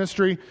that,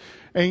 ministry,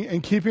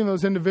 and keeping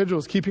those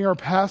individuals, keeping our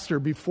pastor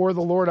before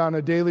the Lord on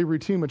a daily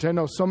routine, which I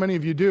know so many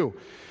of you do,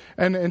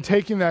 and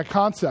taking that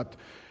concept.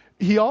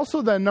 He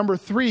also then, number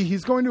 3,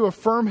 he's going to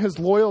affirm his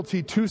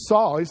loyalty to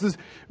Saul. He says,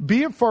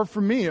 "Be it far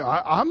from me.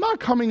 I'm not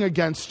coming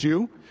against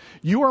you.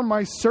 You are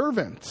my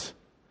servant,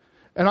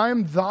 and I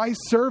am thy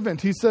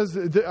servant." He says,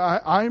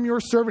 I am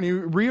your servant. He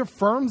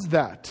reaffirms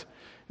that.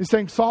 He's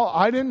saying, Saul,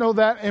 I didn't know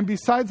that. And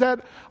besides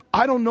that,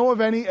 I don't know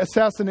of any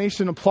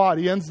assassination plot.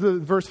 He ends the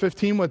verse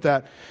 15 with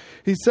that.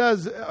 He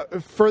says,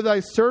 "For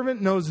thy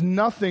servant knows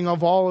nothing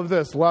of all of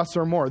this, less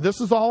or more.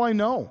 This is all I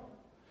know."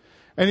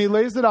 And he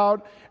lays it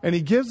out and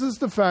he gives his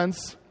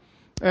defense.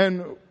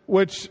 And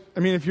which, I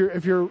mean, if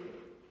you're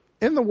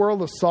in the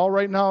world of Saul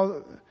right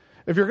now,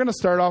 if you're going to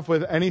start off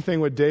with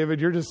anything with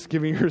David, you're just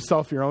giving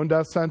yourself your own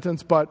death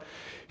sentence. But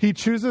he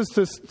chooses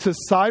to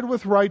side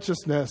with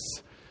righteousness,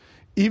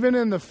 even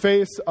in the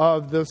face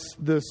of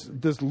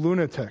this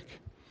lunatic,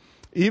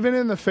 even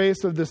in the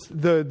face of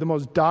the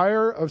most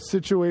dire of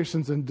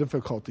situations and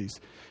difficulties.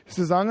 He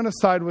says, I'm going to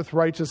side with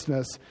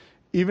righteousness,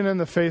 even in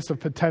the face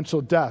of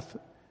potential death.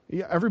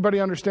 Everybody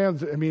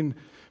understands, I mean,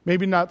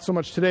 maybe not so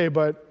much today,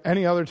 but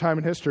any other time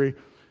in history,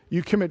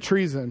 you commit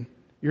treason,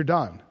 you're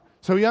done.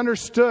 So he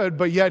understood,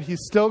 but yet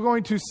he's still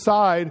going to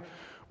side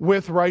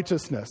with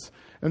righteousness.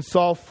 And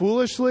Saul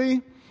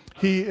foolishly,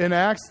 he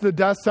enacts the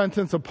death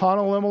sentence upon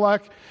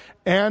Elimelech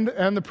and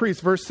the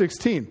priest. Verse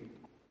 16.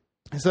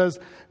 He says,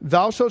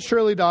 "Thou shalt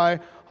surely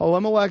die,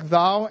 Elimelech,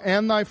 thou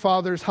and thy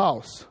father's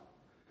house."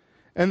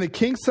 And the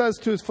king says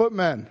to his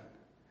footmen,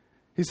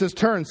 he says,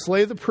 "Turn,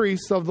 slay the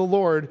priests of the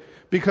Lord,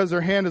 because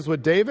their hand is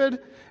with David,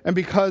 and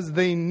because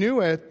they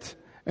knew it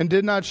and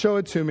did not show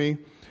it to me.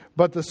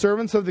 but the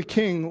servants of the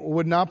king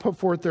would not put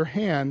forth their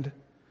hand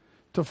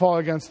to fall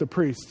against the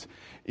priests.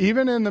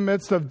 Even in the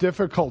midst of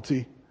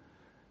difficulty,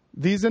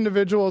 these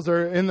individuals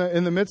are in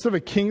the midst of a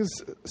king's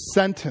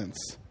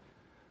sentence.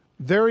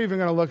 They're even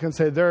going to look and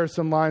say, there are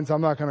some lines I'm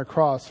not going to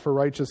cross for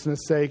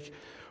righteousness' sake.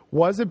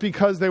 Was it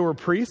because they were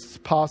priests?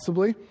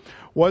 Possibly.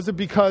 Was it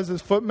because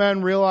his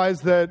footmen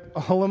realized that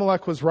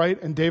Ahimelech was right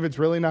and David's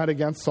really not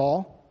against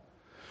Saul?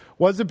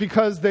 Was it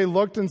because they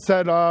looked and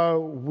said,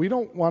 we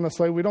don't want to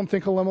slay, we don't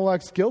think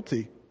Elimelech's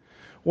guilty?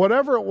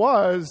 Whatever it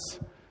was,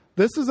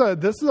 this is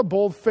a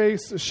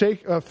bold-faced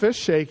fish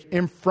shake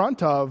in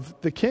front of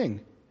the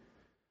king.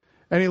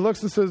 And he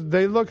looks and says,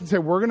 they look and say,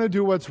 we're going to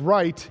do what's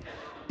right,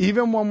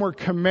 even when we're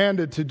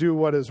commanded to do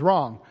what is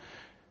wrong.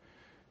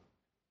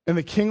 And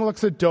the king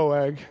looks at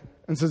Doeg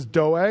and says,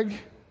 Doeg,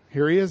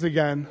 here he is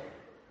again.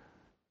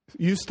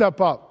 You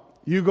step up.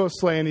 You go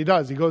slay. And he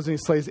does. He goes and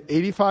he slays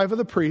 85 of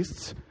the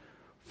priests,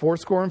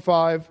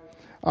 85.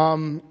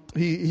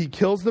 He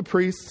kills the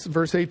priests,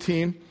 verse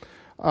 18.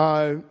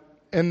 And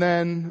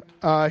then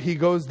he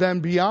goes then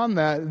beyond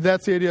that.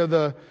 That's the idea of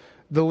the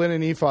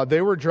linen ephod.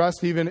 They were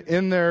dressed even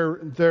in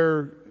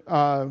their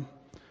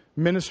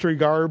ministry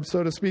garb,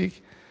 so to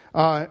speak.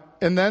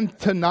 And then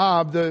to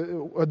Nob,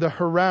 the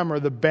harem or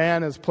the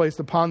ban is placed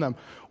upon them.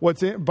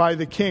 By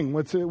the king.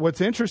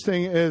 What's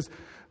interesting is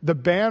the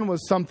ban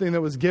was something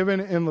that was given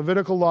in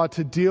Levitical law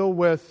to deal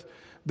with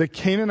the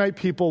Canaanite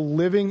people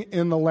living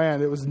in the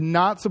land. It was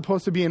not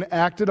supposed to be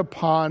enacted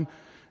upon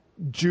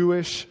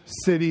Jewish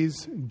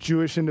cities,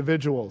 Jewish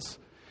individuals.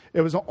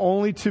 It was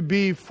only to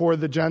be for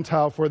the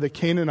Gentile, for the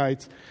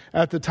Canaanites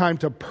at the time,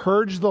 to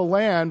purge the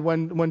land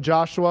when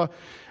Joshua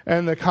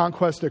and the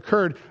conquest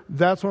occurred.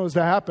 That's when it was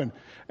to happen.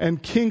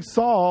 And King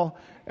Saul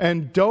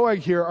and Doeg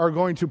here are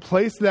going to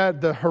place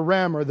the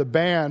harem or the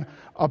ban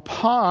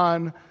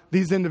upon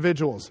these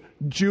individuals,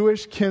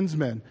 Jewish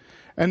kinsmen.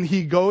 And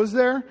he goes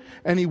there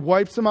and he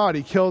wipes them out.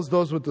 He kills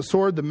those with the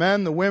sword, the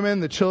men, the women,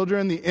 the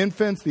children, the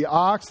infants, the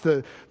ox,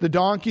 the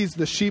donkeys,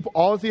 the sheep,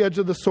 all at the edge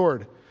of the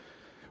sword.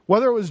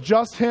 Whether it was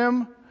just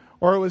him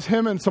or it was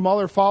him and some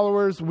other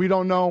followers, we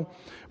don't know.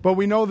 But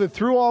we know that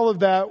through all of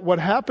that, what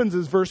happens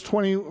is verse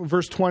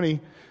 20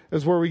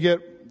 is where we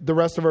get the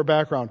rest of our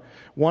background.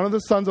 One of the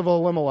sons of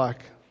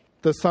Elimelech,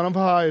 the son of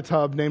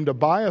Ahitub, named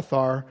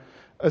Abiathar,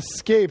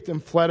 escaped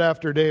and fled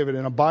after David.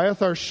 And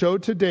Abiathar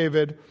showed to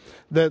David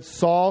that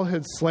Saul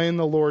had slain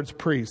the Lord's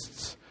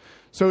priests.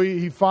 So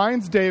he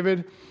finds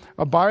David.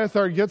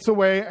 Abiathar gets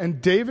away,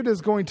 and David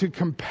is going to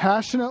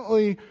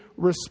compassionately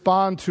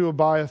respond to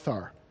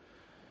Abiathar.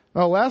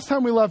 Now, last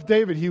time we left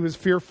David, he was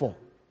fearful.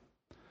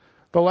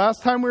 The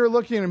last time we were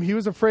looking at him, he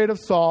was afraid of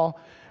Saul.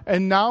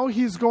 And now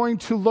he's going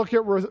to look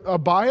at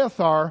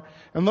Abiathar,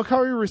 and look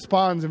how he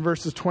responds in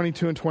verses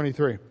 22 and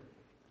 23.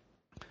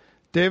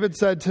 David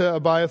said to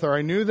Abiathar,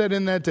 I knew that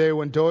in that day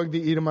when Doeg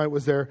the Edomite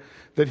was there,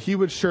 that he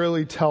would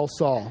surely tell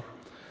Saul,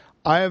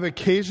 I have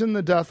occasioned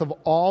the death of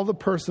all the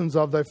persons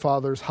of thy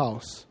father's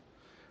house.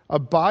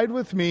 Abide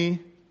with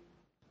me,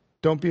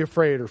 don't be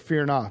afraid or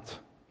fear not.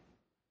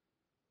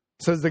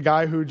 Says the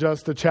guy who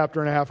just a chapter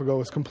and a half ago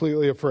was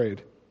completely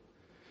afraid.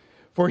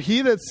 For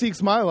he that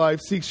seeks my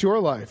life seeks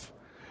your life.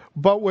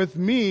 But with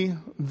me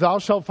thou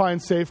shalt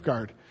find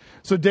safeguard.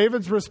 So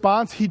David's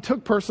response, he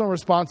took personal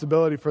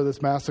responsibility for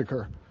this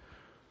massacre.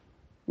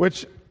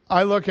 Which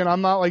I look and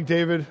I'm not like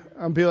David.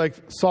 I'll be like,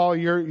 Saul,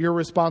 you're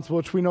responsible,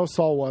 which we know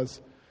Saul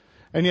was.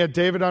 And yet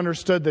David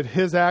understood that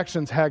his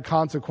actions had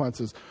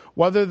consequences.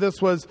 Whether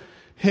this was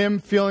him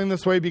feeling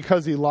this way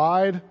because he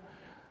lied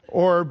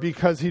or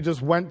because he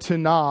just went to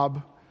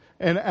Nob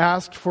and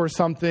asked for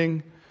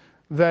something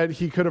that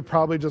he could have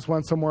probably just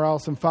went somewhere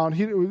else and found.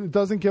 He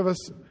doesn't give us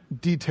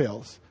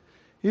details.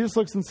 He just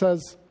looks and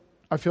says,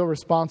 I feel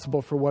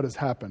responsible for what has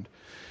happened.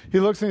 He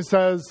looks and he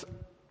says,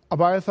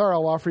 Abiathar,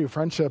 I'll offer you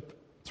friendship.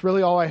 It's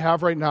really all I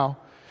have right now.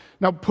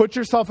 Now put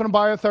yourself in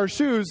Abiathar's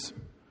shoes.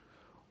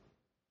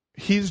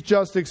 He's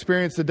just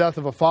experienced the death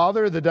of a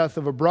father, the death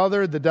of a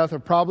brother, the death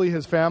of probably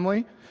his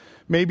family,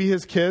 maybe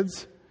his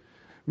kids.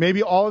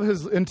 Maybe all of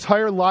his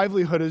entire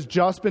livelihood has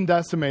just been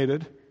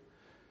decimated.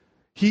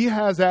 He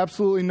has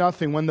absolutely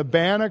nothing. When the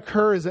ban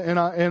occurs in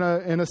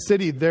a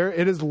city, there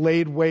it is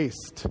laid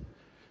waste.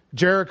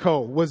 Jericho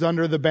was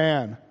under the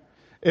ban.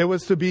 It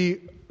was to be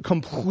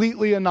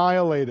completely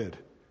annihilated.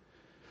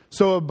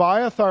 So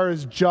Abiathar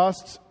has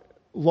just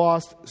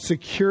lost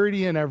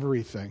security in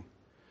everything.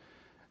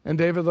 And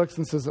David looks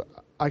and says,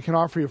 I can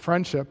offer you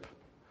friendship.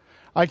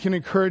 I can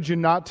encourage you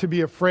not to be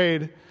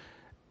afraid.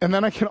 And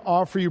then I can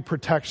offer you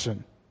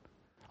protection.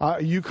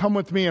 You come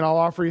with me and I'll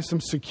offer you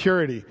some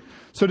security.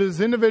 So to this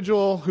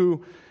individual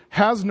who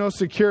has no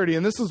security,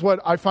 and this is what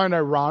I find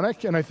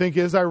ironic, and I think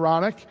is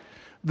ironic,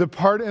 the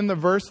part in the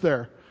verse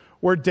there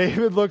where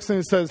David looks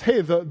and says, hey,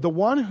 the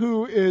one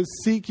who is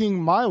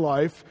seeking my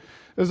life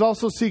is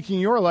also seeking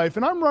your life,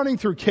 and I'm running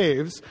through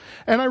caves,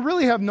 and I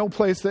really have no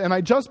place and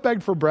I just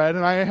begged for bread,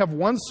 and I have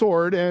one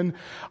sword, and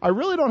I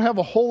really don't have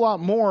a whole lot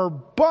more,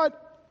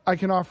 but I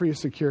can offer you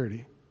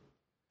security.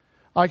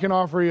 I can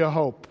offer you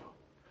hope.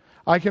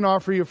 I can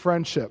offer you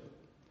friendship.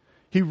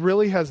 He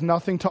really has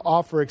nothing to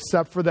offer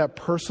except for that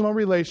personal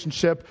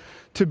relationship,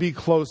 to be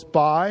close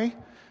by,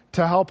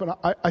 to help. And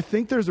I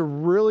think there's a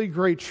really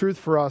great truth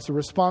for us, a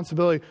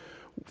responsibility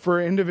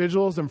for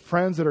individuals and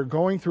friends that are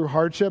going through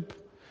hardship,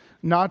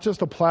 not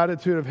just a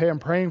platitude of, hey, I'm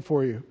praying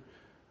for you,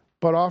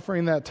 but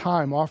offering that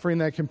time, offering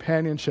that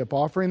companionship,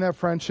 offering that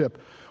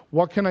friendship.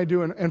 What can I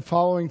do? And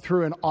following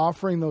through and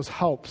offering those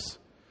helps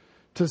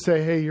to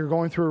say, hey, you're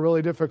going through a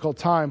really difficult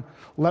time.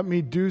 Let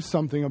me do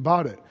something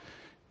about it.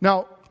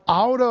 Now,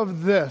 out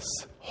of this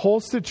whole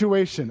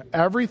situation,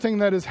 everything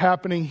that is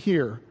happening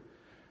here,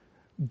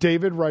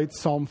 David writes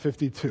Psalm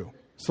 52.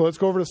 So let's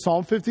go over to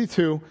Psalm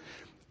 52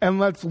 and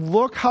let's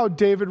look how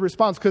David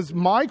responds. Because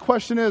my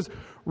question is,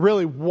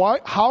 really,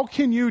 how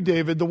can you,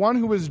 David, the one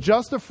who was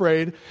just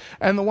afraid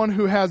and the one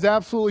who has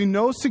absolutely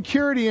no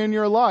security in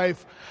your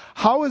life,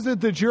 how is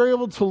it that you're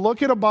able to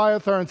look at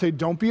Abiathar and say,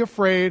 don't be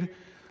afraid,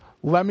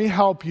 let me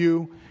help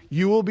you,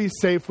 you will be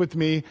safe with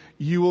me,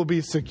 you will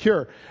be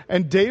secure.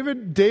 And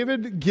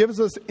David gives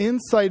us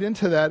insight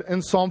into that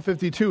in Psalm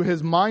 52,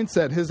 his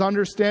mindset, his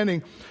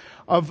understanding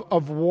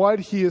of what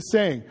he is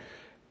saying.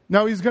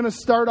 Now he's going to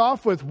start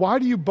off with, why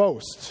do you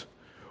boast?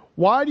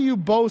 Why do you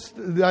boast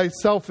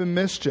thyself in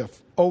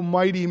mischief, O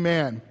mighty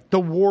man, the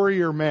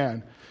warrior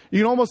man?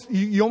 You almost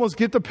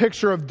get the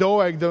picture of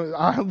Doeg.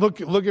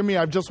 Look at me!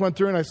 I've just went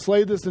through and I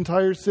slayed this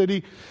entire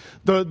city.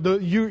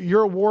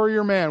 You're a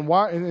warrior man.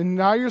 Why? And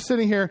now you're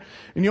sitting here,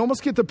 and you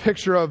almost get the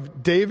picture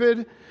of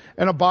David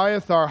and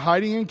Abiathar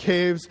hiding in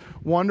caves,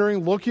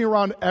 wondering, looking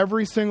around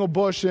every single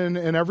bush and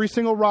every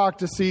single rock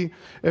to see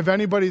if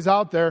anybody's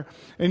out there.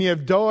 And you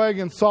have Doeg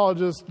and Saul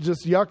just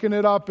yucking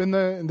it up in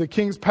the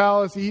king's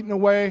palace, eating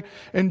away,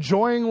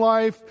 enjoying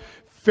life,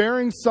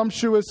 faring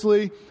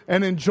sumptuously,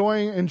 and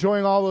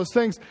enjoying all those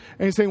things.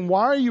 And he's saying,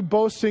 why are you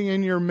boasting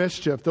in your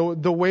mischief?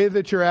 The way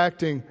that you're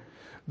acting,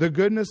 the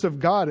goodness of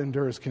God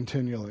endures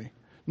continually,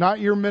 not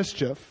your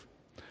mischief.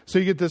 So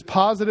you get this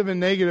positive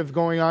and negative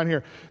going on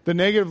here. The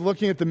negative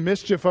looking at the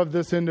mischief of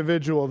this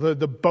individual,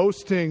 the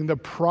boasting, the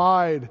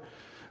pride,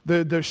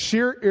 the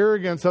sheer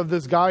arrogance of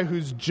this guy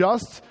who's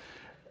just,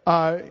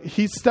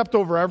 he's stepped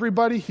over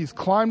everybody. He's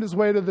climbed his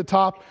way to the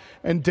top.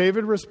 And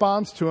David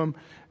responds to him,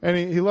 and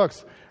he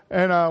looks.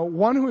 And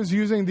one who is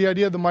using the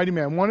idea of the mighty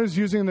man, one who's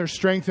using their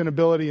strength and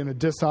ability in a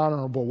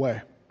dishonorable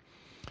way.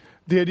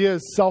 The idea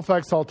is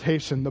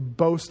self-exaltation. The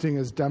boasting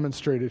is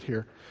demonstrated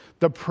here.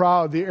 The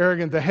proud, the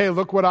arrogant, the, hey,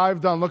 look what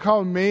I've done. Look how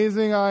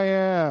amazing I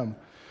am.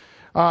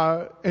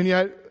 And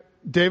yet,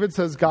 David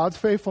says God's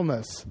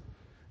faithfulness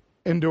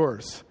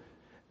endures.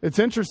 It's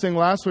interesting,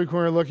 last week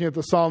when we were looking at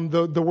the psalm,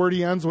 the word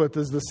he ends with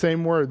is the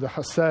same word, the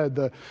hesed,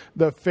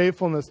 the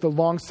faithfulness, the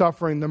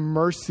long-suffering, the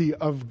mercy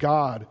of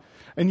God.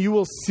 And you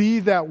will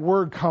see that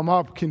word come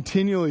up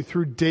continually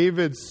through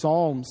David's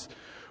psalms,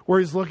 where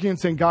he's looking and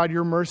saying, God,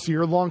 your mercy,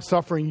 your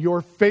long-suffering,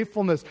 your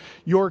faithfulness,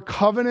 your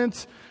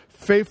covenant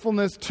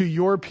faithfulness to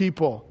your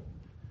people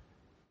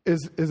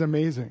is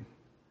amazing.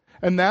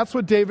 And that's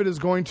what David is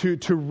going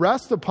to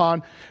rest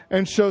upon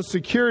and show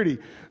security.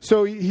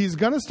 So he's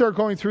going to start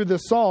going through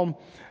this psalm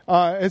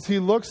as he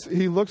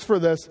looks for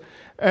this.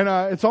 And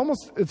it's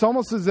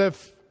almost as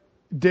if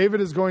David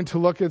is going to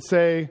look at,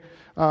 say,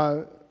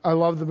 I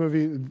love the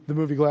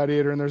movie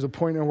Gladiator, and there's a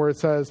point in where it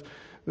says,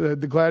 the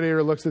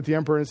gladiator looks at the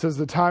emperor and says,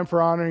 the time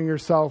for honoring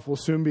yourself will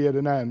soon be at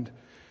an end.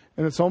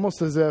 And it's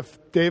almost as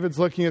if David's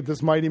looking at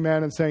this mighty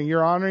man and saying,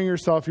 you're honoring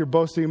yourself, you're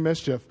boasting in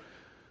mischief.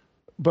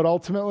 But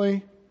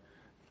ultimately,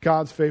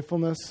 God's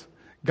faithfulness,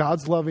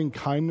 God's loving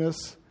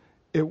kindness,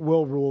 it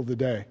will rule the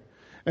day.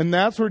 And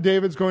that's where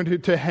David's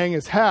going to hang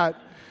his hat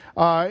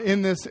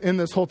in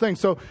this whole thing.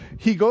 So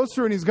he goes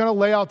through and he's going to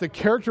lay out the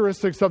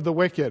characteristics of the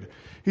wicked.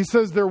 He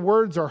says their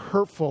words are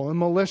hurtful and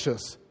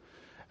malicious.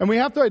 And we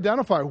have to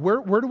identify,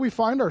 where do we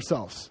find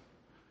ourselves?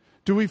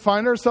 Do we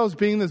find ourselves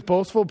being this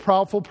boastful,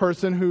 proudful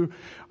person who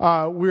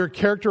we are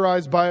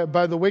characterized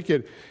by the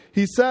wicked?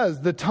 He says,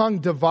 the tongue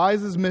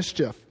devises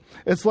mischief.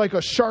 It's like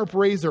a sharp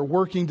razor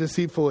working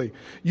deceitfully.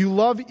 You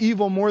love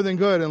evil more than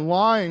good and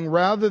lying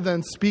rather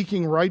than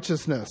speaking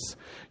righteousness.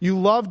 You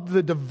loved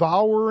the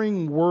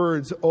devouring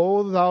words,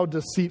 O thou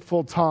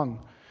deceitful tongue.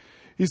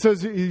 He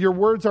says, your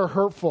words are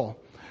hurtful.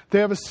 They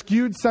have a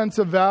skewed sense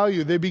of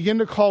value. They begin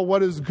to call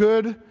what is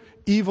good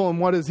evil and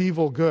what is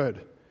evil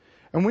good.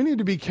 And we need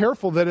to be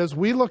careful that as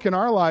we look in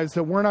our lives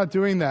that we're not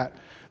doing that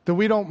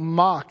we don't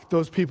mock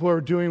those people who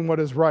are doing what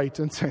is right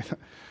and say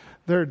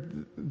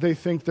they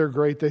think they're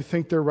great, they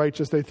think they're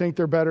righteous, they think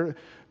they're better.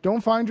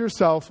 Don't find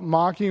yourself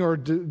mocking or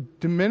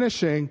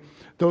diminishing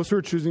those who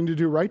are choosing to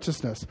do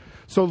righteousness.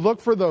 So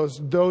look for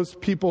those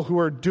people who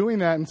are doing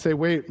that and say,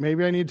 wait,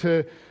 maybe I need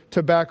to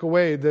back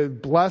away. The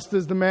blessed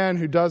is the man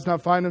who does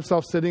not find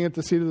himself sitting at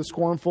the seat of the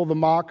scornful, the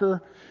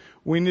mocker.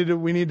 We need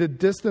to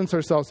distance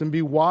ourselves and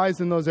be wise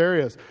in those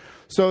areas.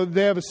 So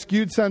they have a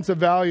skewed sense of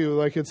value,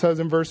 like it says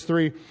in verse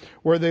 3,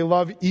 where they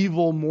love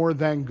evil more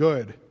than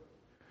good.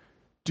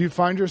 Do you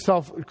find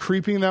yourself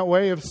creeping that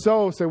way? If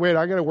so, say, wait,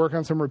 I got to work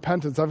on some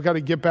repentance. I've got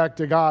to get back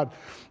to God.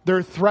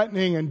 They're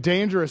threatening and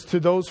dangerous to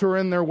those who are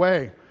in their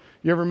way.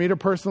 You ever meet a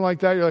person like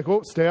that? You're like,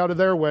 oh, stay out of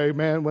their way,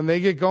 man. When they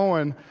get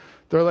going,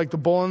 they're like the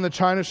bull in the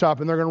china shop,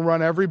 and they're going to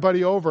run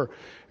everybody over.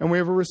 And we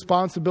have a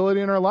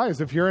responsibility in our lives.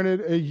 If you're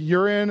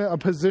in a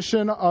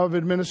position of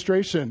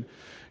administration,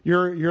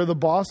 you're the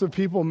boss of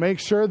people, make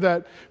sure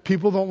that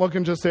people don't look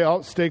and just say,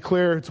 oh, stay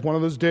clear. It's one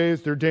of those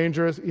days. They're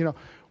dangerous.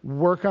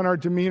 Work on our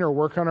demeanor,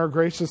 work on our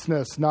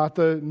graciousness, not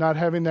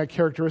having that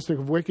characteristic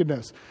of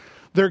wickedness.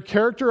 They're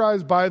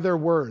characterized by their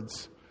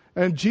words.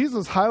 And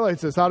Jesus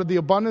highlights this. Out of the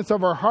abundance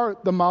of our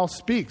heart, the mouth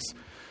speaks.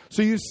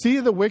 So you see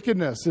the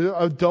wickedness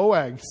of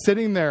Doeg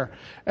sitting there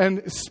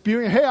and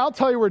spewing, hey, I'll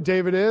tell you where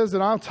David is,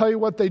 and I'll tell you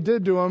what they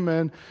did to him,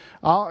 and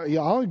I'll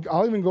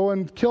even go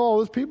and kill all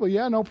those people.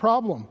 Yeah, no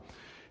problem.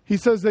 He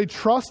says they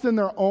trust in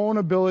their own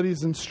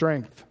abilities and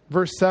strength.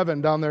 Verse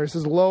 7 down there, he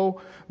says, lo,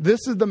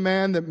 this is the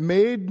man that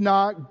made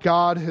not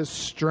God his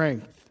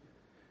strength.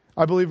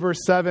 I believe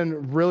verse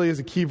 7 really is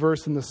a key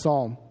verse in the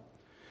psalm.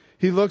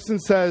 He looks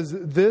and says,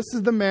 this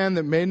is the man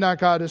that made not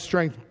God his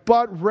strength,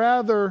 but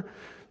rather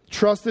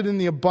trusted in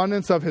the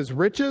abundance of his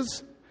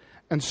riches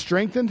and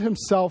strengthened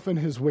himself in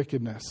his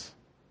wickedness.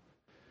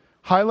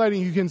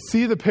 Highlighting, you can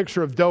see the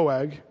picture of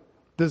Doeg,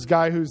 this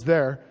guy who's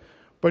there,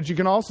 but you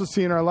can also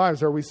see in our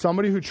lives, are we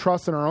somebody who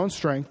trusts in our own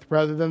strength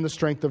rather than the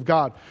strength of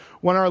God?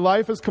 When our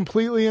life is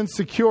completely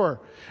insecure,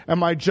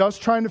 am I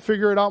just trying to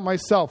figure it out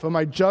myself? Am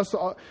I just,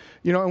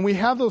 and we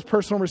have those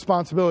personal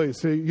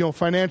responsibilities. So,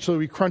 financially,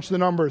 we crunch the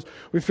numbers.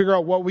 We figure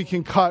out what we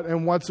can cut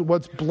and what's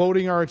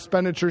bloating our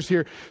expenditures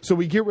here. So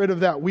we get rid of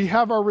that. We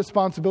have our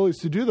responsibilities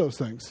to do those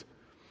things.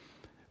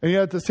 And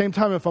yet at the same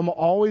time, if I'm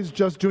always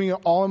just doing it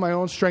all in my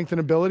own strength and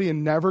ability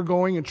and never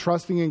going and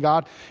trusting in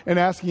God and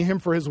asking him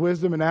for his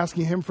wisdom and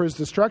asking him for his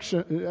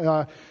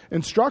instruction,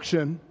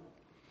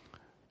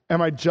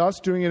 am I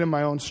just doing it in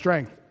my own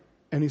strength?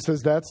 And he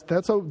says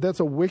that's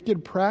a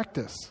wicked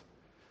practice,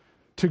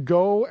 to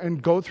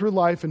go through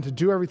life and to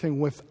do everything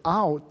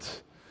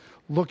without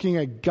looking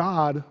at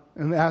God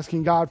and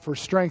asking God for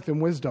strength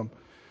and wisdom,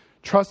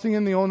 trusting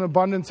in the own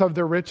abundance of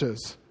their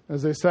riches,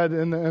 as they said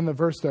in the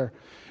verse there.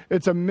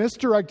 It's a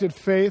misdirected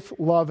faith,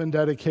 love, and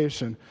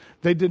dedication.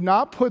 They did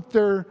not put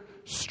their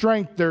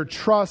strength, their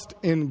trust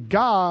in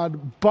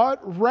God, but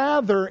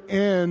rather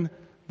in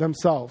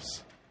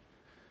themselves.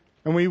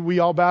 And we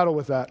all battle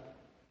with that.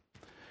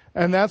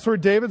 And that's where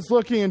David's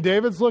looking, and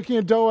David's looking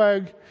at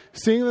Doeg,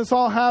 seeing this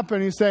all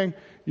happen. He's saying,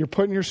 you're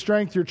putting your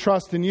strength, your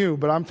trust in you,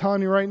 but I'm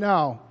telling you right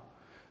now,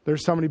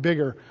 there's somebody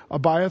bigger.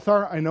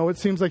 Abiathar, I know it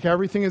seems like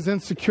everything is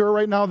insecure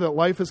right now, that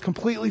life is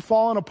completely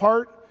fallen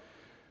apart,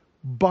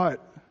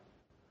 but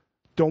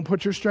don't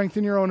put your strength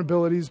in your own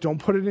abilities. Don't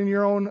put it in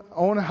your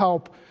own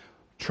help.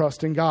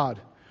 Trust in God.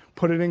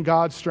 Put it in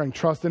God's strength.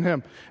 Trust in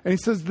him. And he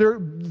says the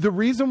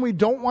reason we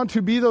don't want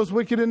to be those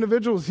wicked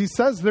individuals, he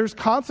says there's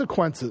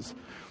consequences.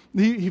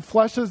 He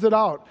fleshes it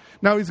out.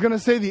 Now he's going to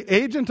say the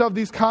agent of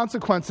these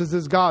consequences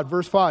is God.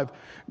 Verse 5.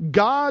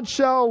 God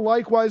shall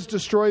likewise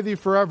destroy thee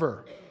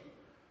forever.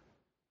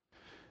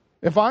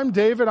 If I'm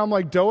David, I'm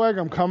like, Doeg,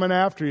 I'm coming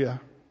after you.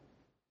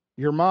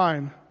 You're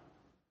mine.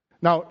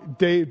 Now,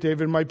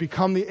 David might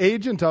become the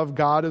agent of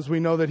God, as we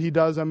know that he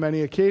does on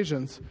many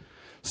occasions.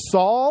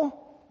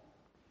 Saul,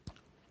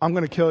 I'm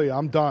going to kill you.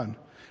 I'm done.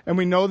 And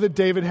we know that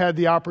David had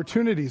the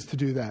opportunities to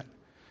do that.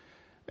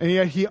 And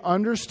yet he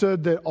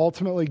understood that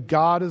ultimately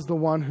God is the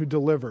one who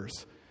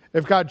delivers.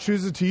 If God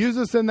chooses to use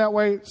us in that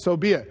way, so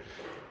be it.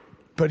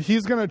 But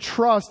he's going to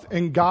trust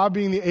in God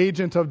being the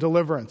agent of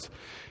deliverance.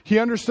 He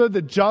understood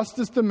that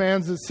justice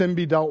demands that sin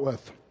be dealt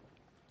with.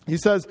 He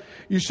says,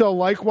 you shall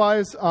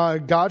likewise,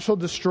 God shall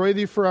destroy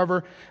thee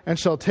forever, and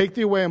shall take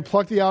thee away and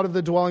pluck thee out of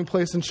the dwelling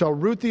place, and shall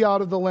root thee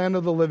out of the land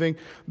of the living.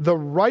 The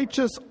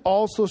righteous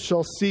also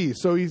shall see.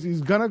 So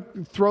he's going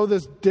to throw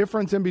this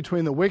difference in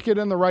between the wicked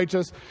and the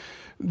righteous.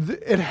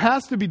 It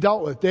has to be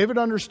dealt with. David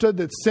understood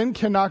that sin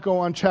cannot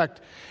go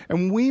unchecked.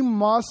 And we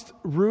must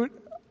root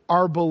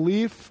our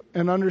belief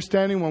and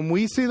understanding when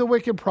we see the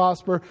wicked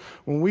prosper,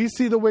 when we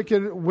see the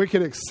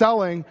wicked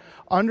excelling,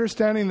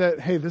 understanding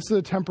that, hey, this is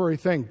a temporary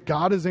thing.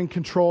 God is in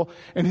control,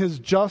 and his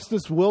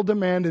justice will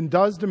demand and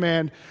does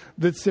demand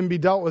that sin be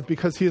dealt with,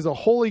 because he is a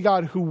holy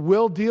God who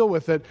will deal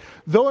with it.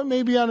 Though it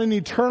may be on an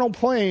eternal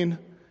plane,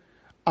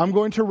 I'm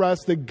going to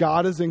rest that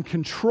God is in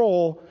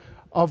control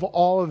of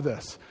all of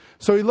this.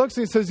 So he looks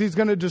and he says he's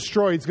going to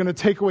destroy, he's going to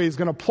take away, he's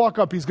going to pluck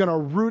up, he's going to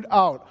root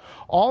out.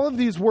 All of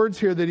these words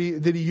here that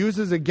he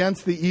uses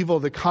against the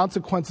evil, the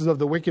consequences of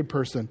the wicked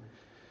person.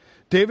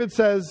 David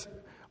says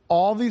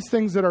all these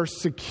things that are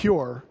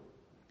secure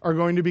are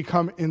going to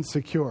become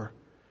insecure.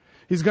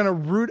 He's going to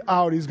root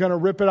out, he's going to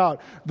rip it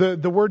out.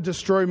 The word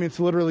destroy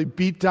means literally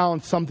beat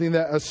down something,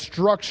 that a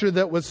structure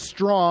that was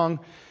strong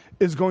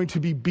is going to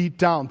be beat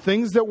down.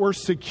 Things that were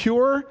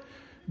secure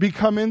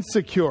become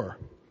insecure.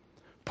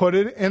 Put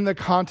it in the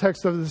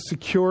context of the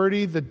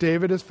security that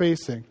David is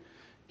facing.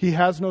 He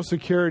has no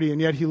security, and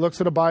yet he looks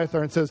at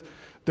Abiathar and says,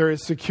 there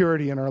is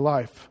security in our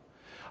life.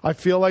 I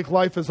feel like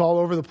life is all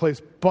over the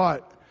place,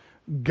 but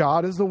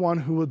God is the one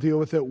who will deal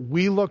with it.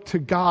 We look to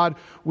God.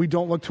 We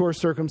don't look to our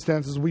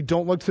circumstances. We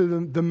don't look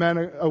to the men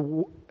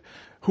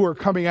who are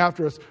coming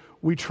after us.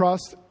 We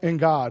trust in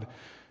God.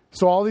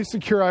 So all these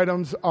secure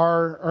items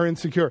are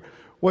insecure.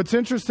 What's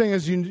interesting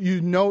is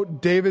you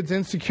note David's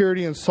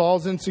insecurity and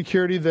Saul's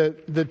insecurity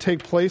that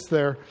take place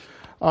there.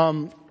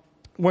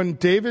 When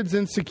David's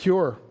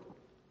insecure,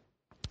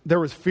 there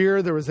was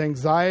fear, there was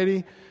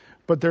anxiety,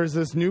 but there's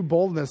this new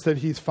boldness that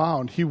he's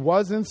found. He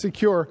was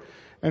insecure,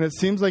 and it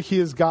seems like he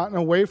has gotten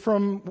away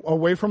from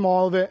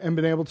all of it and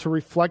been able to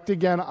reflect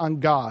again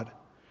on God.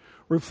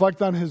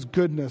 Reflect on his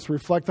goodness,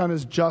 reflect on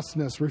his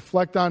justness,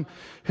 reflect on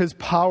his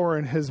power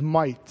and his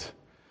might.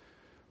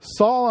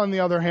 Saul, on the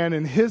other hand,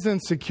 in his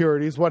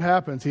insecurities, what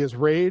happens? He has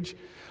rage,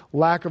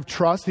 lack of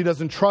trust. He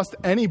doesn't trust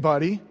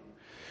anybody.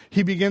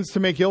 He begins to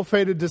make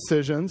ill-fated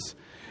decisions.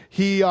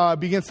 He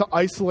begins to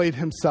isolate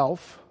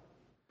himself.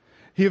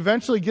 He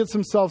eventually gets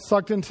himself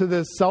sucked into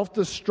this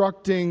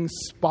self-destructing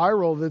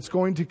spiral that's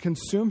going to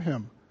consume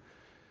him.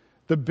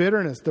 The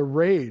bitterness, the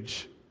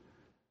rage.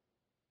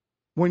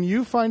 When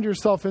you find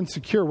yourself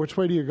insecure, which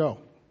way do you go?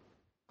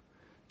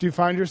 Do you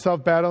find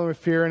yourself battling with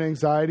fear and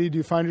anxiety? Do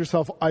you find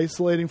yourself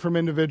isolating from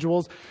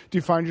individuals? Do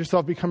you find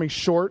yourself becoming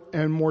short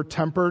and more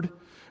tempered?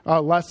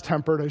 Less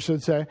tempered, I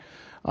should say.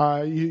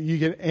 You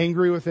get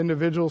angry with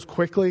individuals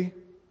quickly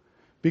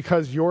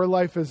because your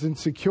life is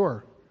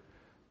insecure.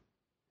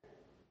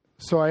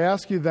 So I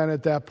ask you then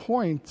at that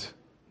point,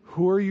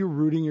 who are you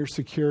rooting your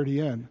security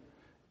in?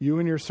 You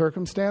and your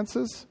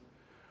circumstances,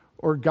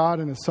 or God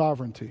and his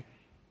sovereignty?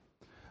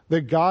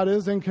 That God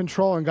is in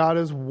control and God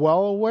is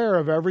well aware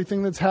of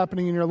everything that's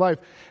happening in your life.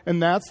 And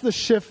that's the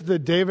shift that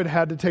David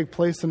had to take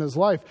place in his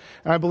life.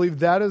 And I believe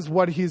that is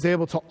what he's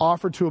able to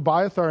offer to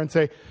Abiathar and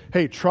say,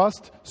 hey,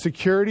 trust,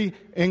 security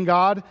in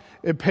God,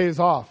 it pays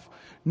off.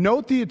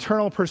 Note the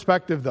eternal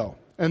perspective though.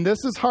 And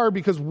this is hard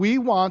because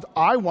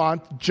I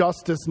want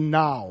justice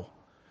now.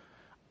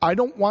 I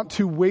don't want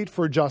to wait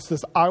for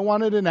justice. I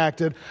want it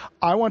enacted.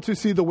 I want to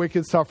see the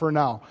wicked suffer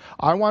now.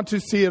 I want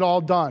to see it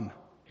all done.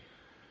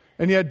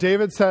 And yet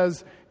David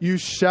says, you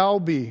shall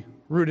be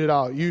rooted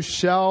out. You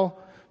shall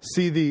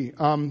see thee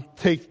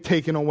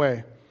taken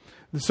away.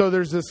 So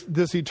there's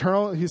this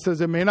eternal, he says,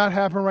 it may not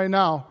happen right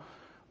now,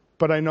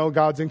 but I know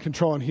God's in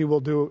control and he will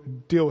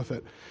deal with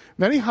it. And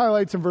then he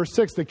highlights in verse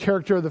 6 the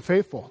character of the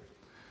faithful.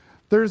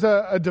 There's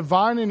a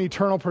divine and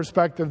eternal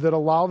perspective that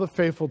allow the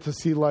faithful to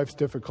see life's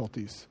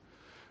difficulties,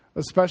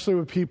 especially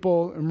with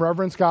people and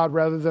reverence God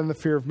rather than the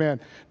fear of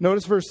man.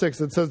 Notice verse 6,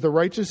 it says, the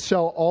righteous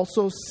shall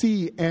also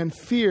see and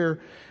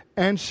fear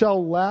and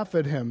shall laugh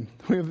at him.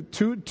 We have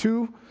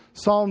two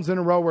Psalms in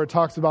a row where it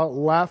talks about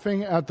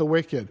laughing at the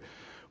wicked.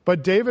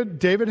 But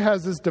David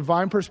has this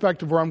divine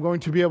perspective where I'm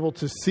going to be able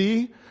to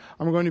see,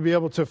 I'm going to be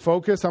able to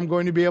focus, I'm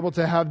going to be able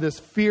to have this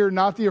fear,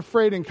 not the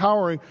afraid and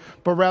cowering,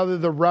 but rather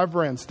the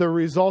reverence, the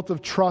result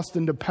of trust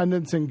and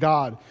dependence in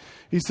God.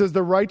 He says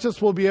the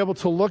righteous will be able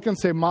to look and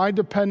say, my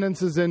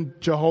dependence is in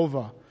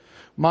Jehovah.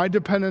 My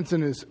dependence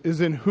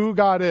is in who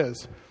God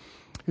is.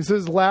 He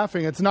says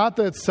laughing. It's not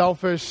that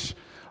selfish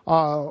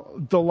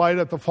delight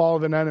at the fall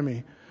of an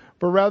enemy,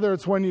 but rather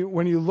it's when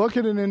you look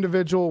at an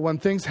individual, when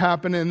things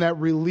happen, and that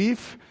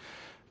relief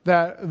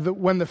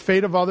when the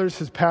fate of others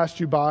has passed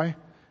you by.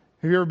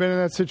 Have you ever been in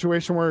that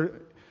situation where,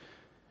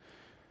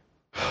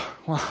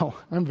 wow,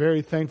 I'm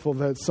very thankful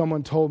that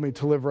someone told me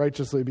to live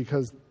righteously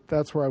because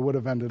that's where I would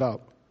have ended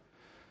up.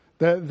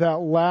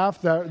 That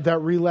laugh, that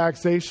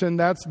relaxation,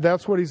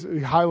 that's what he's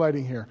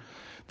highlighting here.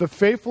 The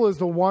faithful is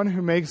the one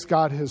who makes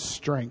God his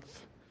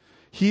strength.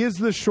 He is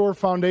the sure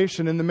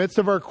foundation. In the midst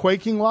of our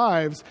quaking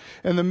lives,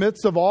 in the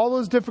midst of all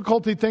those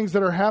difficulty things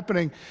that are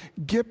happening,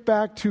 get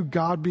back to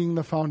God being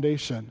the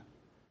foundation.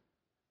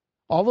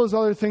 All those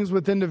other things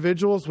with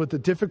individuals, with the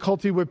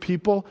difficulty with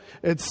people,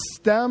 it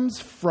stems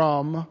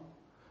from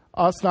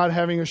us not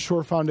having a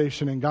sure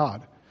foundation in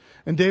God.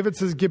 And David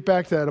says, get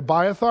back to that.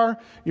 Abiathar,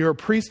 you're a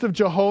priest of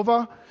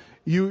Jehovah.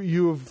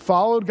 You've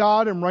followed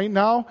God, and right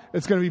now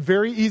it's going to be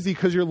very easy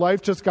because your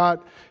life just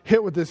got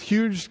hit with this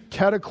huge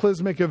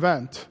cataclysmic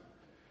event.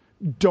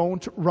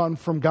 Don't run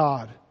from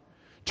God.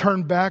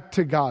 Turn back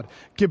to God.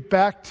 Get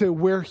back to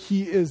where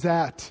he is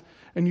at.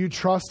 And you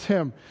trust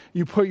him.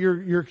 You put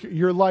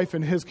your life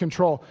in his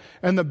control.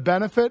 And the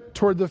benefit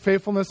toward the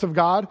faithfulness of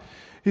God,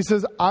 he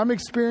says, I'm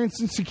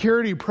experiencing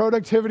security,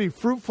 productivity,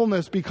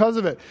 fruitfulness because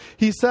of it.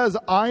 He says,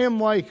 I am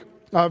like,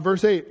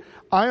 verse 8,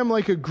 I am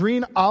like a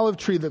green olive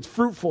tree that's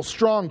fruitful,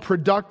 strong,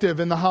 productive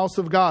in the house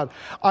of God.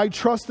 I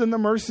trust in the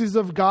mercies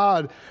of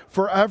God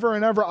forever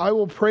and ever. I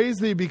will praise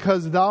thee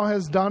because thou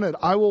hast done it.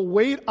 I will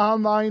wait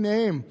on thy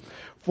name,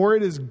 for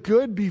it is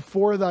good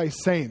before thy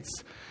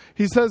saints.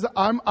 He says,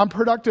 I'm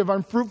productive,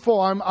 I'm fruitful,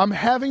 I'm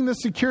having this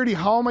security.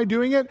 How am I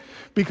doing it?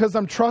 Because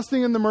I'm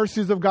trusting in the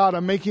mercies of God.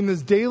 I'm making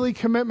this daily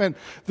commitment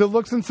that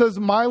looks and says,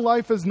 my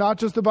life is not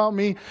just about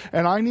me,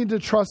 and I need to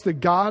trust that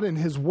God and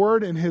his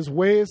word and his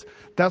ways,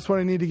 that's what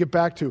I need to get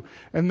back to.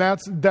 And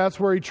that's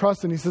where he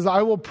trusts. And he says,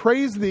 I will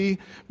praise thee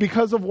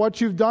because of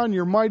what you've done,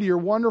 your mighty, your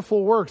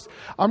wonderful works.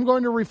 I'm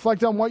going to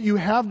reflect on what you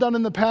have done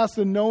in the past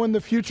and know in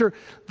the future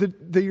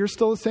that you're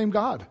still the same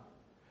God.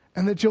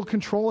 And that you'll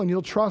control and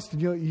you'll trust.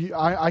 And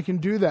I can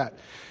do that.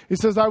 He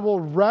says, I will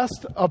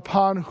rest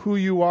upon who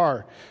you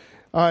are.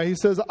 He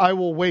says, I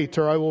will wait,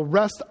 or I will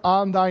rest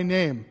on thy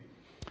name.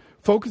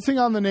 Focusing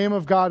on the name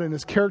of God and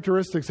his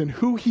characteristics and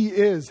who he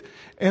is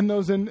in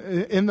those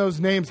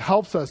names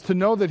helps us to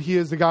know that he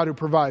is the God who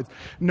provides,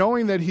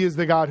 knowing that he is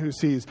the God who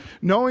sees,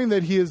 knowing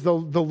that he is the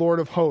Lord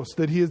of hosts,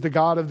 that he is the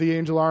God of the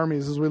angel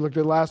armies, as we looked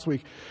at last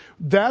week.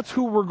 That's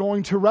who we're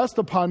going to rest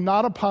upon,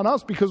 not upon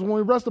us, because when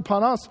we rest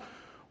upon us,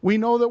 we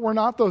know that we're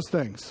not those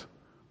things.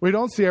 We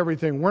don't see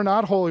everything. We're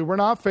not holy. We're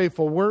not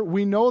faithful.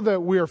 We know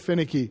that we are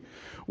finicky.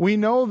 We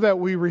know that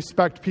we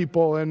respect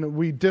people and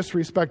we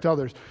disrespect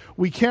others.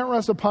 We can't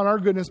rest upon our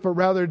goodness, but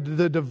rather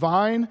the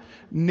divine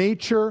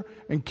nature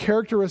and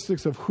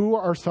characteristics of who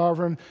our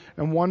sovereign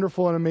and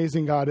wonderful and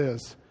amazing God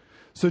is.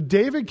 So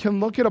David can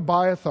look at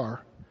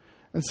Abiathar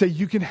and say,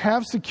 you can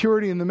have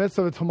security in the midst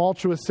of a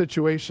tumultuous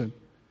situation.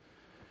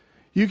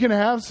 You can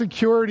have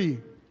security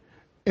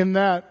in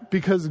that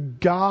because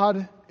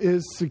God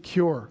is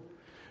secure.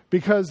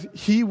 Because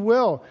he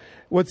will.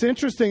 What's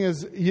interesting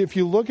is if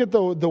you look at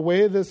the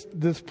way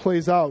this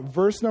plays out,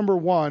 verse number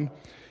 1,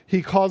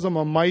 he calls him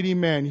a mighty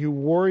man, you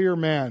warrior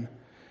man.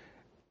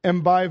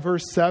 And by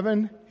verse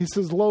 7, he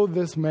says, lo,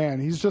 this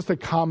man. He's just a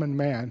common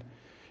man.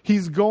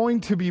 He's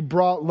going to be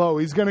brought low.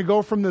 He's going to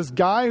go from this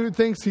guy who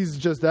thinks he's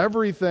just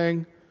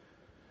everything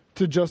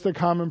to just a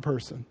common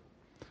person.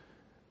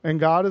 And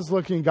God is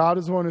looking, God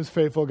is one who's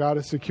faithful, God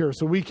is secure.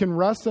 So we can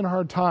rest in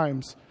hard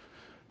times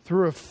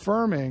through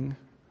affirming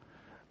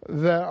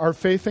that our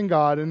faith in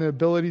God and his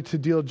ability to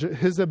deal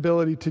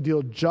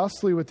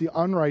justly with the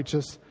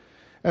unrighteous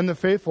and the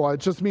faithful.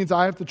 It just means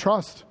I have to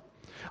trust.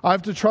 I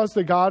have to trust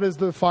that God is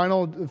the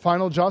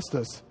final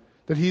justice,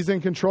 that he's in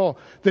control,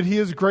 that he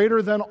is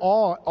greater than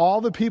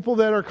all the people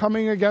that are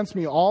coming against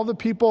me, all the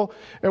people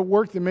at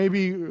work that may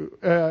be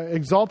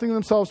exalting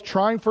themselves,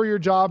 trying for your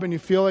job, and you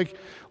feel like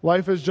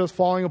life is just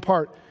falling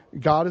apart.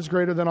 God is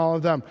greater than all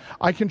of them.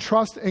 I can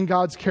trust in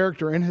God's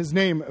character, in his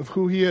name, of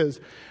who he is.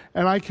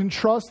 And I can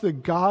trust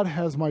that God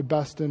has my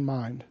best in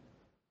mind.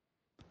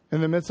 In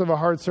the midst of a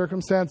hard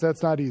circumstance,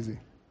 that's not easy.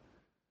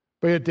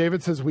 But yet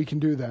David says we can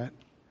do that.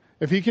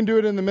 If he can do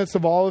it in the midst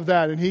of all of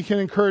that, and he can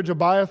encourage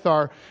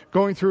Abiathar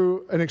going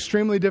through an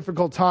extremely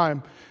difficult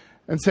time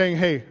and saying,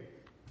 hey,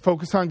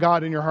 focus on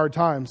God in your hard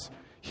times.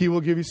 He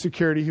will give you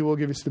security. He will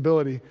give you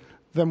stability.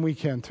 Then we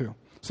can too.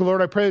 So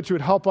Lord, I pray that you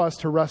would help us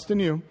to rest in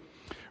you,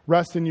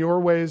 rest in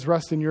your ways,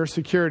 rest in your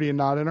security and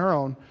not in our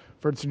own.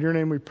 For it's in your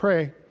name we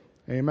pray.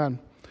 Amen.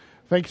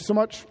 Thank you so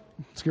much.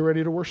 Let's get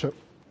ready to worship.